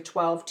the age of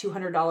 12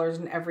 $200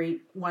 and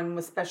everyone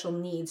with special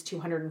needs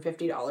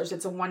 $250.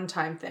 It's a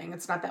one-time thing.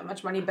 It's not that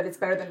much money, but it's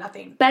better than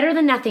nothing. Better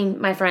than nothing,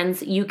 my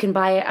friends. You can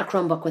buy a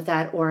Chromebook with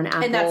that or an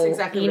Apple. And that's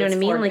exactly what I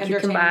mean. Like you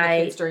can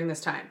buy the kids during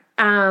this time.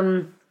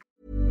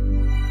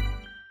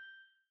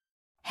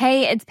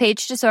 Hey, it's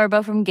Paige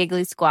DeSorbo from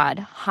Giggly Squad.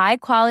 High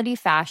quality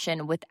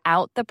fashion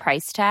without the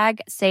price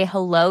tag. Say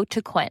hello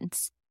to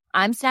Quince.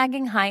 I'm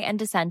snagging high-end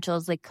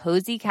essentials like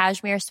cozy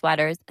cashmere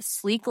sweaters,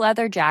 sleek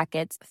leather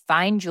jackets,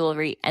 fine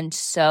jewelry, and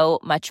so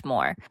much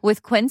more.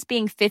 With Quince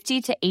being 50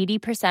 to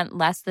 80%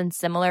 less than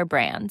similar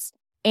brands.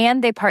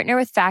 And they partner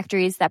with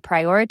factories that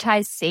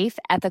prioritize safe,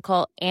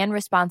 ethical, and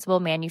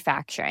responsible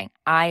manufacturing.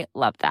 I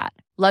love that.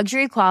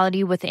 Luxury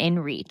quality within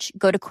reach.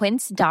 Go to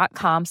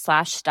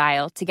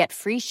quince.com/style to get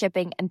free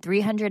shipping and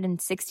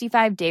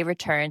 365-day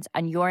returns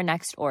on your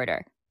next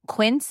order.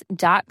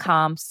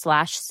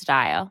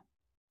 Quince.com/style.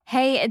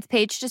 Hey, it's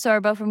Paige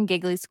DeSorbo from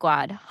Giggly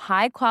Squad.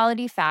 High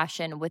quality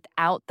fashion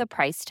without the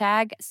price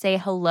tag. Say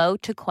hello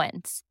to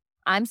Quince.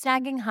 I'm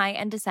snagging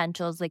high-end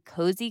essentials like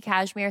cozy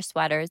cashmere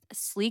sweaters,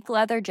 sleek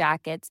leather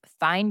jackets,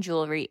 fine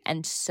jewelry,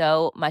 and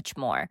so much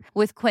more.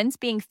 With Quince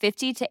being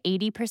 50 to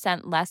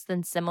 80% less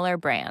than similar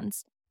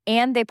brands.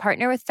 And they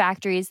partner with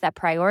factories that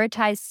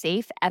prioritize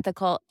safe,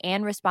 ethical,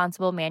 and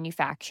responsible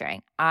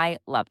manufacturing. I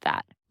love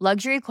that.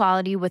 Luxury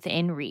quality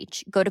within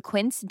reach. Go to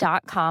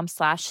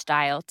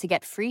quince.com/style to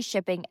get free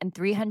shipping and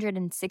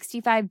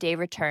 365-day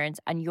returns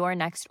on your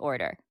next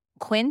order.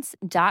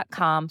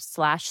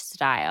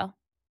 Quince.com/style.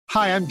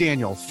 Hi, I'm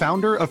Daniel,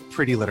 founder of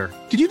Pretty Litter.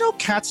 Did you know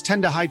cats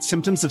tend to hide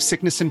symptoms of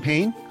sickness and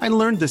pain? I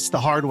learned this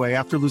the hard way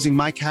after losing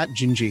my cat,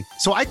 Gingy.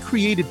 So I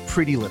created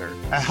Pretty Litter,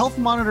 a health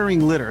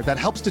monitoring litter that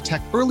helps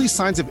detect early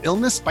signs of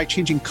illness by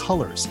changing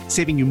colors,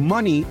 saving you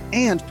money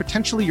and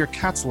potentially your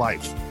cat's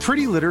life.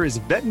 Pretty Litter is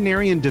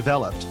veterinarian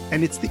developed,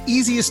 and it's the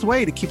easiest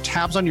way to keep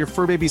tabs on your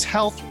fur baby's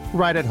health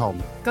right at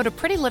home. Go to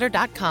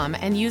prettylitter.com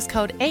and use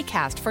code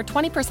ACAST for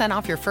 20%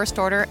 off your first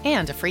order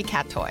and a free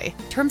cat toy.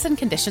 Terms and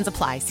conditions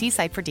apply. See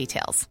site for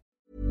details.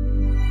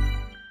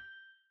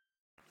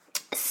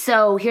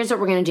 So here's what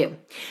we're going to do.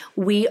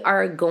 We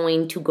are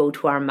going to go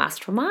to our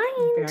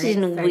mastermind,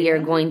 and we are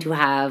going to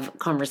have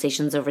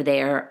conversations over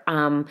there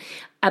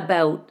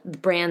about the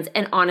brands.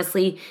 And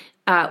honestly,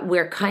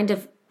 we're kind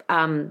of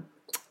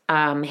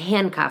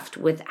handcuffed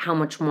with how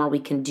much more we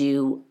can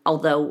do,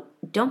 although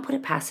don't put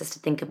it past us to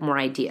think of more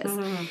ideas.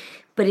 Mm-hmm.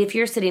 But if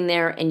you're sitting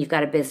there and you've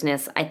got a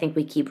business, I think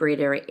we keep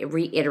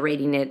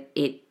reiterating it.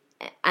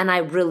 And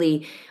I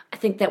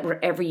think that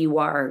wherever you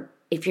are,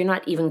 if you're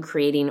not even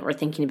creating or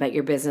thinking about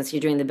your business,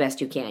 you're doing the best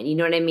you can. You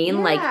know what I mean?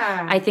 Yeah. Like,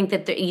 I think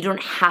that you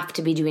don't have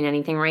to be doing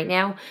anything right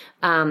now.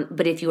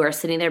 But if you are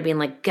sitting there being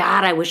like,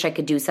 God, I wish I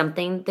could do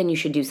something, then you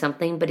should do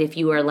something. But if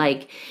you are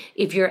like,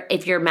 if you're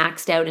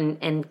maxed out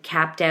and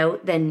capped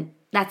out, then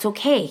that's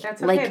okay.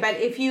 That's okay. But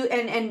if you,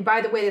 and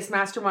by the way, this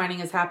masterminding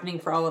is happening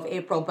for all of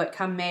April, but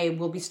come May,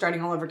 we'll be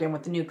starting all over again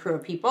with the new crew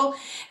of people.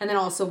 And then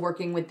also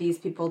working with these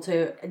people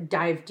to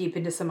dive deep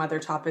into some other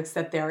topics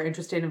that they're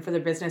interested in for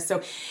their business.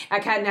 So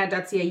at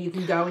catandnat.ca, you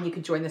can go and you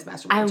can join this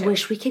mastermind. I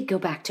wish we could go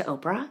back to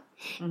Oprah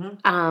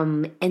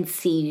and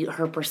see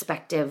her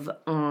perspective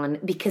on,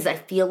 because I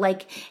feel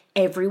like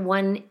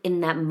everyone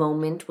in that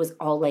moment was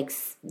all like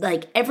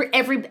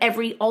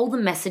every all the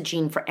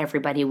messaging for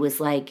everybody was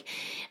like,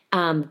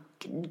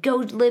 go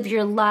live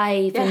your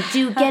life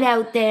and get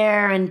out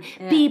there and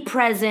be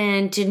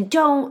present and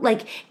don't,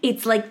 like,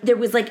 it's like there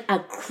was like a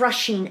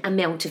crushing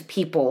amount of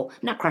people,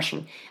 not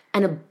crushing,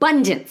 an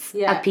abundance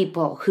of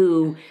people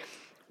who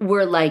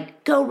were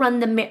like, go run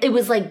the it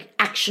was like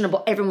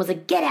actionable. Everyone was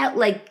like, get out,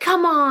 like,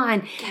 come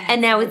on.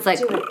 And now it's like,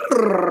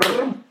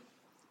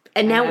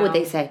 and now what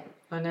they say?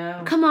 I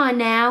know. Come on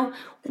now.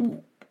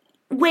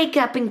 Wake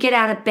up and get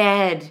out of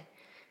bed.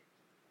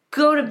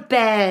 Go to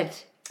bed.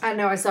 I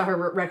know. I saw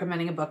her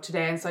recommending a book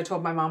today, and so I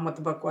told my mom what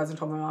the book was and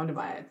told my mom to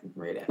buy it and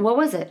read it. What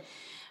was it?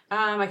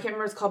 I can't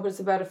remember what it's called, but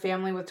it's about a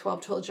family with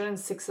 12 children, and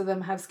 6 of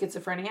them have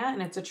schizophrenia,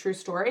 and it's a true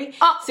story.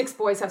 6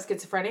 boys have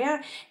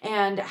schizophrenia,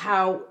 and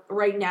how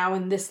right now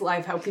in this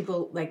life, how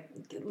people like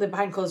live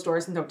behind closed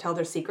doors and don't tell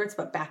their secrets,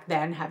 but back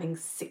then having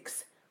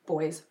 6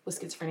 boys with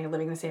schizophrenia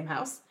living in the same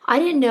house. I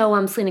didn't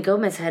know Selena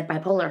Gomez had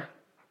bipolar.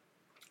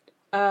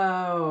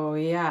 Oh,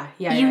 yeah.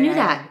 You knew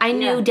that. I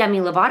knew Demi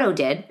Lovato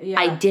did. Yeah.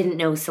 I didn't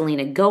know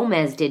Selena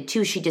Gomez did,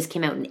 too. She just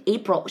came out in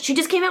April. She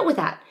just came out with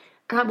that.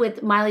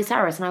 With Miley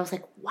Cyrus, and I was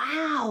like,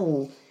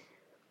 "Wow,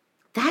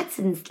 that's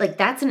a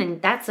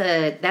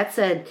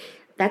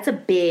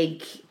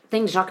big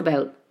thing to talk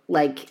about."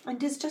 Like, and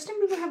does Justin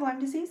Bieber have Lyme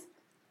disease?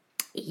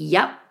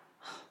 Yep,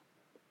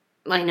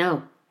 I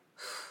know.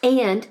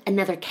 And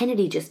another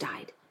Kennedy just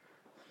died.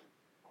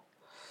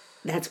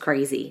 That's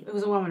crazy. It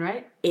was a woman,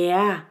 right?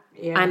 Yeah.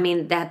 I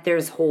mean,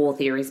 there's whole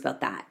theories about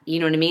that. You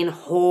know what I mean?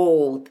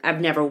 I've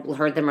never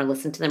heard them or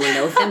listened to them or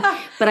know them,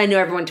 but I know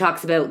everyone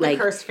talks about the like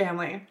cursed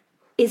family.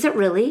 Is it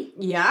really?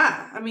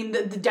 Yeah. I mean,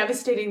 the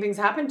devastating things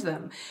happened to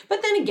them.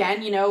 But then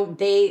again, you know,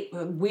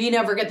 we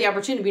never get the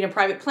opportunity to be in a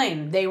private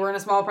plane. They were in a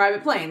small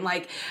private plane.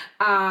 Like,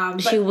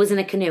 she was in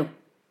a canoe.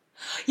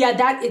 Yeah,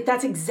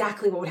 that's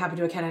exactly what would happen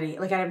to a Kennedy.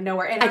 Like, out of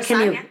nowhere. And a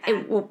canoe.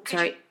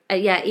 Sorry.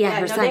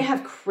 Her son. They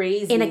have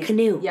crazy. In a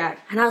canoe. Yeah.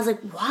 And I was like,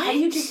 what? How do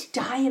you just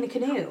die in a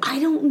canoe? I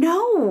don't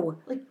know.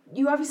 Like,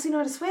 you obviously know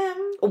how to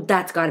swim. Oh,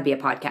 that's got to be a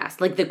podcast.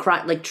 Like,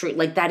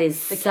 that is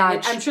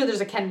such. I'm sure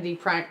there's a Kennedy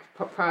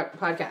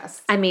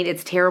podcast. I mean,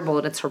 it's terrible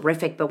and it's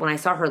horrific, but when I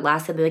saw her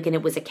last time, and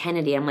it was a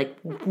Kennedy, I'm like,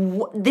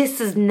 this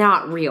is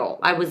not real.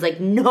 I was like,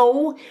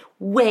 no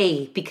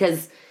way,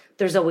 because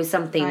there's always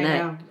something I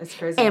know. It's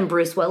crazy. And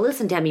Bruce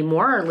Willis and Demi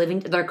Moore are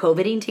they're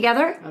COVIDing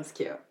together. That's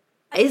cute.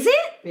 Is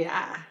it?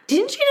 Yeah.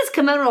 Didn't you just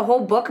come out with a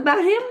whole book about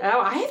him?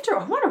 Oh, I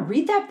want to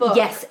read that book.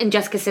 Yes, and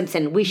Jessica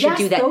Simpson. We should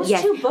do that. Those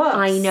 2 books.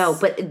 I know,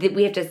 but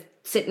we have to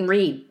sit and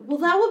read. Well,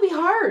 that would be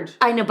hard.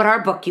 I know, but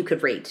our book you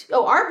could read.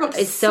 Oh, our book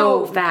is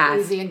so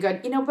fast. easy and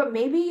good. You know, but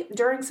maybe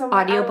during some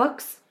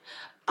audiobooks?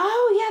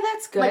 Oh, yeah,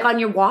 that's good. Like on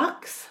your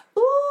walks?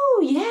 Ooh,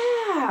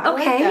 yeah.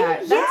 Okay.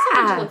 That's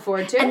something to look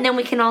forward to. And then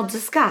we can all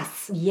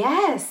discuss.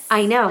 Yes.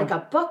 I know. Like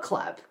a book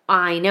club.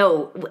 I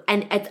know.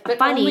 And it's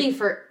funny. Only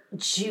for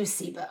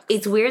juicy books.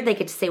 It's weird they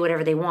get to say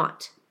whatever they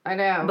want. I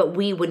know. But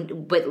we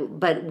wouldn't,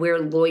 but we're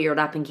lawyered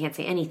up and can't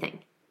say anything.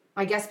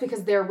 I guess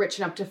because they're rich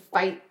enough to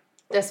fight.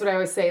 That's what I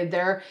always say.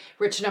 They're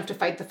rich enough to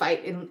fight the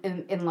fight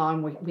in law,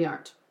 and we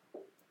aren't.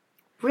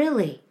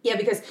 Really? Yeah,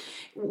 because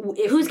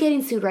who's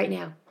getting sued right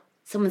now?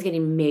 Someone's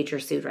getting major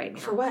sued right now.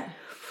 For what?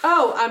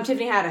 Oh,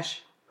 Tiffany Haddish.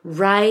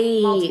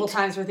 Right. Multiple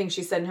times for things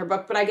she said in her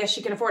book, but I guess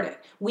she can afford it.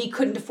 We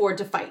couldn't afford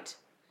to fight.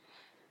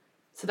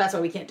 So that's why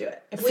we can't do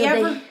it. If we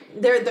ever...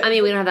 I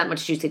mean, we don't have that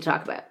much juice to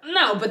talk about.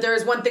 No, but there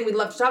is one thing we'd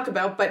love to talk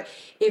about, but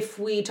if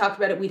we talked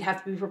about it, we'd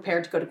have to be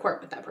prepared to go to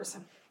court with that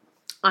person.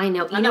 I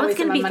know. You know what's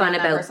going to be fun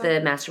about the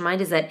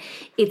mastermind is that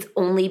it's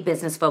only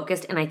business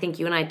focused, and I think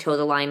you and I toe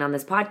the line on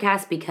this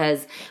podcast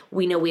because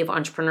we know we have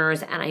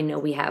entrepreneurs, and I know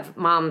we have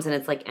moms, and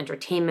it's like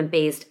entertainment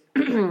based,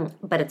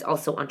 but it's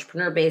also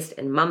entrepreneur based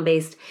and mom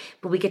based.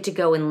 But we get to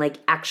go and like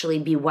actually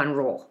be one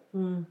role.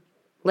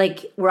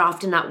 Like, we're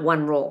often not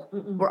one role.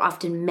 We're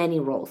often many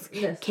roles.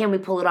 Yes. Can we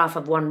pull it off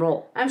of one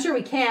role? I'm sure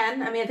we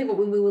can. I mean, I think what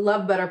we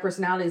love about our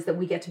personality is that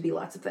we get to be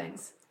lots of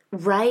things.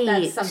 Right.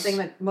 That's something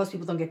that most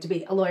people don't get to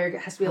be. A lawyer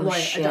has to be a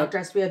lawyer. Shit. A doctor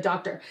has to be a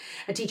doctor.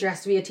 A teacher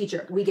has to be a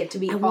teacher. We get to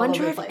be all over the place.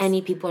 I wonder if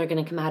any people are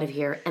going to come out of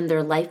here and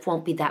their life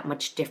won't be that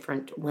much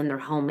different when they're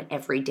home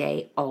every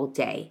day, all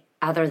day,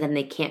 other than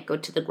they can't go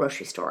to the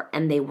grocery store.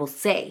 And they will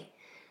say,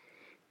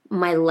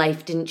 my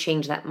life didn't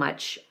change that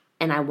much,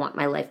 and I want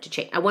my life to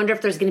change. I wonder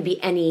if there's going to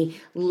be any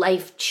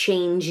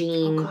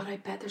life-changing... Oh, God, I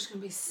bet there's going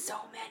to be so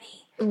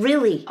many.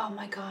 Really? Oh,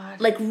 my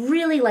God. Like,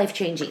 really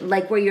life-changing.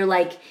 Like, where you're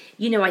like,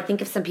 you know, I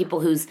think of some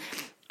people who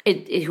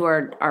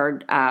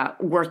are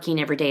working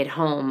every day at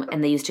home,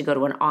 and they used to go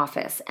to an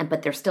office,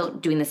 but they're still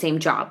doing the same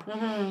job.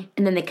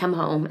 And then they come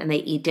home, and they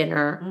eat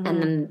dinner,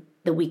 and then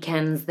the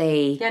weekends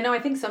they... Yeah, no, I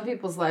think some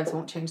people's lives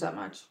won't change that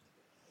much.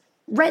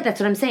 Right, that's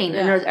what I'm saying.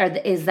 Yeah.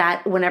 And is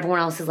that when everyone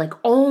else is like,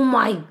 oh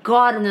my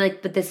God, and they're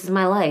like, but this is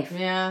my life.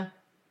 Yeah.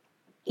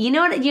 You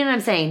know what I'm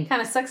saying?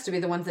 Kind of sucks to be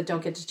the ones that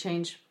don't get to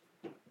change.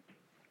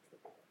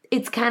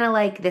 it's kind of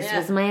like this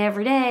was my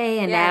everyday,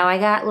 and now I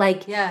got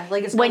like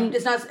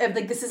it's not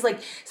like this is like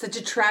such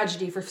a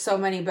tragedy for so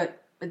many,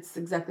 but it's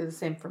exactly the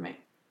same for me.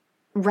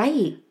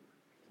 Right.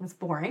 It's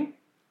boring.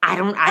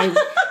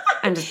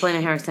 I'm just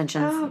playing hair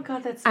extensions. Oh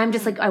God, that's. I'm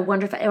just like, I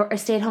wonder if or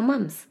stay-at-home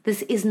moms.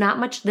 This is not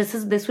much.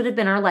 This would have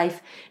been our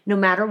life, no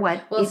matter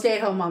what. Well,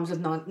 stay-at-home moms with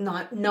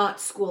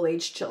not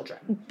school-age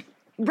children.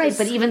 Right,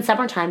 but even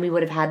summertime we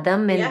would have had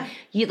them, and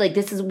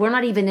we're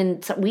not even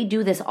in. We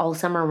do this all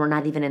summer. We're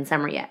not even in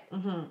summer yet.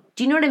 Mm-hmm.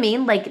 Do you know what I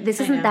mean? Like this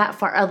isn't that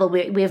far. Although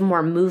we have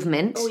more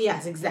movement. Oh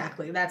yes,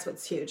 exactly. That's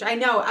what's huge. I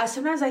know.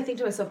 Sometimes I think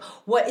to myself,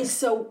 what is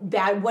so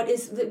bad? What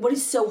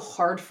is so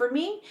hard for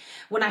me?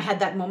 When I had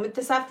that moment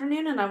this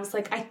afternoon, and I was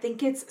like, I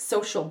think it's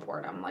social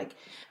boredom. Like,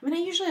 I mean,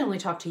 I usually only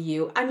talk to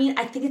you. I mean,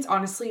 I think it's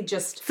honestly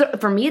just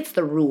for me. It's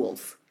the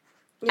rules.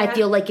 Yeah. I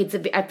feel like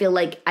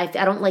I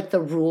don't like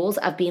the rules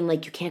of being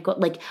like, you can't go,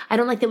 like, I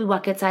don't like that we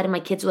walk outside and my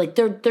kids are like,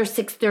 they're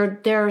 6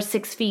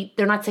 feet,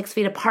 they're not 6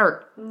 feet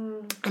apart.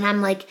 And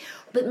I'm like,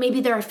 but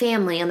maybe they're a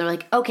family, and they're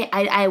like, okay,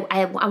 I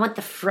want I want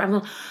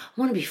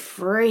to be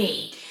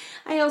free.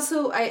 I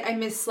also, I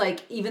miss,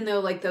 like, even though,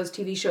 like, those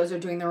TV shows are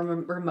doing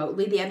them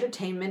remotely, the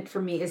entertainment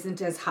for me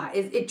isn't as high.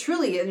 It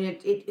truly, I mean,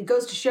 it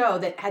goes to show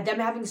that them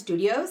having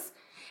studios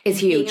is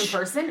huge. Being in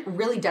person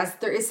really does.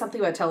 There is something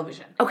about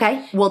television.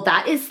 Okay, well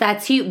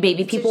that's huge.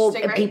 Maybe people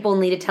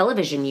need a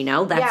television. You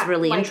know, that's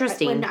really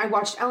interesting. When I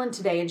watched Ellen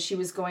today, and she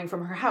was going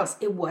from her house,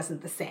 it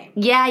wasn't the same.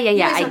 Yeah.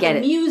 I get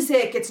it.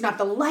 Music. It's not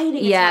the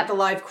lighting. It's not the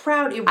live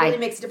crowd. It really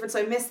makes a difference. So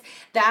I miss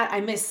that.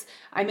 I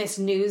miss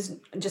news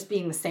just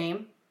being the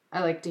same. I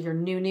like to hear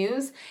new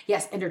news.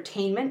 Yes,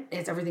 entertainment.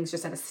 Everything's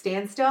just at a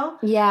standstill.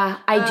 Yeah,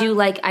 I do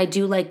like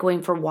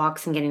going for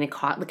walks and getting a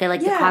coffee. Like I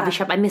like the coffee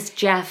shop. I miss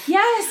Jeff.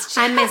 Yes,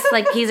 Jeff. I miss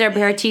he's our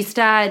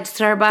baratista at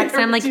Starbucks.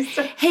 I'm like,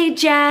 hey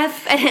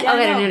Jeff. I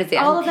don't notice it.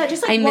 All of that.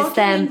 Just like I miss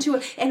them.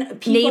 And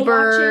people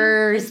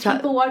neighbors, watching,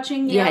 people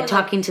watching.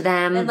 Talking to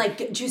them. And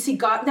like juicy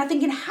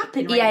nothing can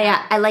happen. Right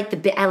now. I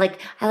like I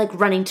like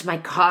running to my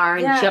car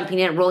and jumping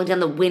in, rolling down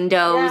the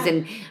windows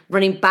and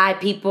running by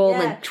people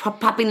and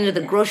popping into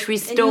the grocery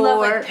store. You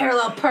love, like,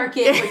 parallel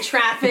parking with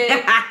traffic.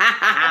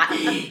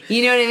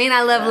 You know what I mean?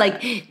 I love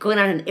like going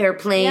on an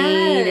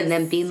airplane and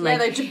then being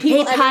like,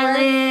 hey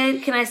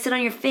pilot, can I sit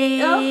on your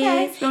face?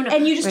 Okay.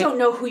 And you just don't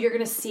know who you're going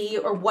to see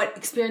or what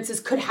experiences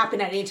could happen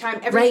at any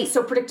time. Everything's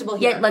so predictable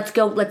here. Yeah, let's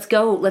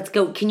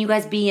go. Can you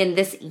guys be in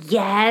this?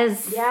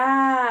 Yes.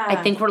 Yeah. I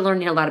think we're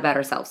learning a lot about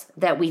ourselves.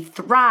 That we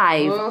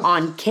thrive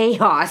on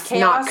chaos,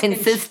 not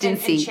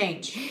consistency. And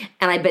change.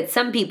 And I bet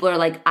some people are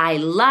like, I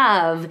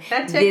love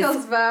that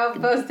tickles,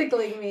 Bo's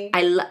tickling me.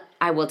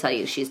 I will tell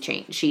you, she's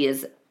changed. She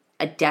is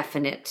a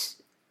definite.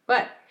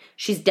 What?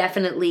 She's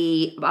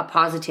definitely a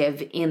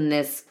positive in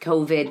this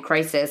COVID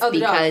crisis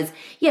because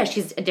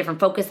she's a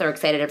different focus. They're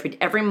excited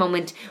every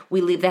moment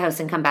we leave the house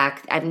and come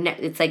back.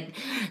 It's like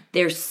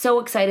they're so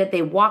excited.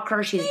 They walk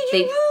her.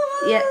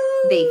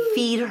 They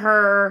feed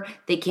her.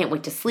 They can't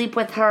wait to sleep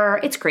with her.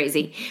 It's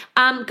crazy.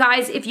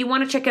 Guys, if you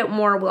want to check out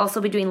more, we'll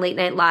also be doing Late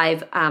Night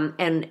Live.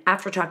 And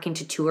after talking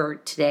to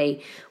Tour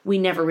today, we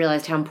never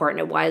realized how important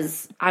it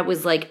was. I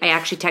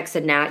actually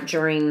texted Nat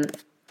during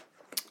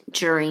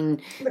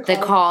the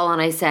call,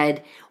 and I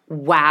said,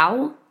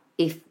 wow,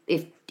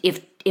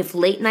 if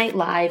Late Night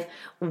Live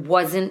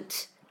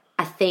wasn't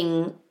a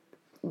thing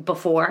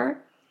before,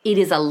 it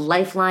is a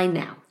lifeline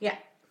now. Yeah.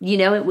 You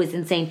know, it was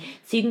insane.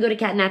 So you can go to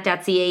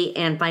catnat.ca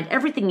and find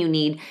everything you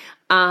need.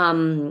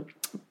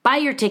 Buy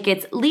your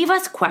tickets. Leave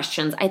us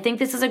questions. I think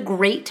this is a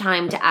great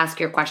time to ask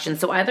your questions.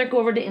 So either go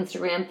over to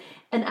Instagram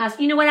and ask,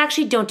 you know what,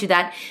 actually don't do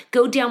that.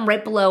 Go down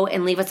right below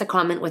and leave us a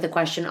comment with a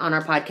question on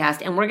our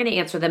podcast, and we're going to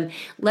answer them.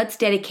 Let's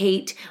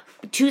dedicate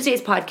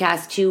Tuesday's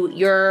podcast to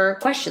your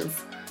questions.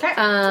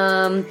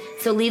 Okay.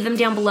 So leave them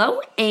down below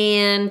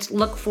and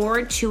look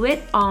forward to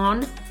it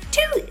on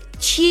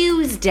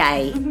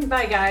Tuesday.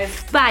 Bye,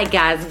 guys. Bye,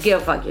 guys. Go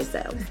fuck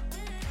yourself.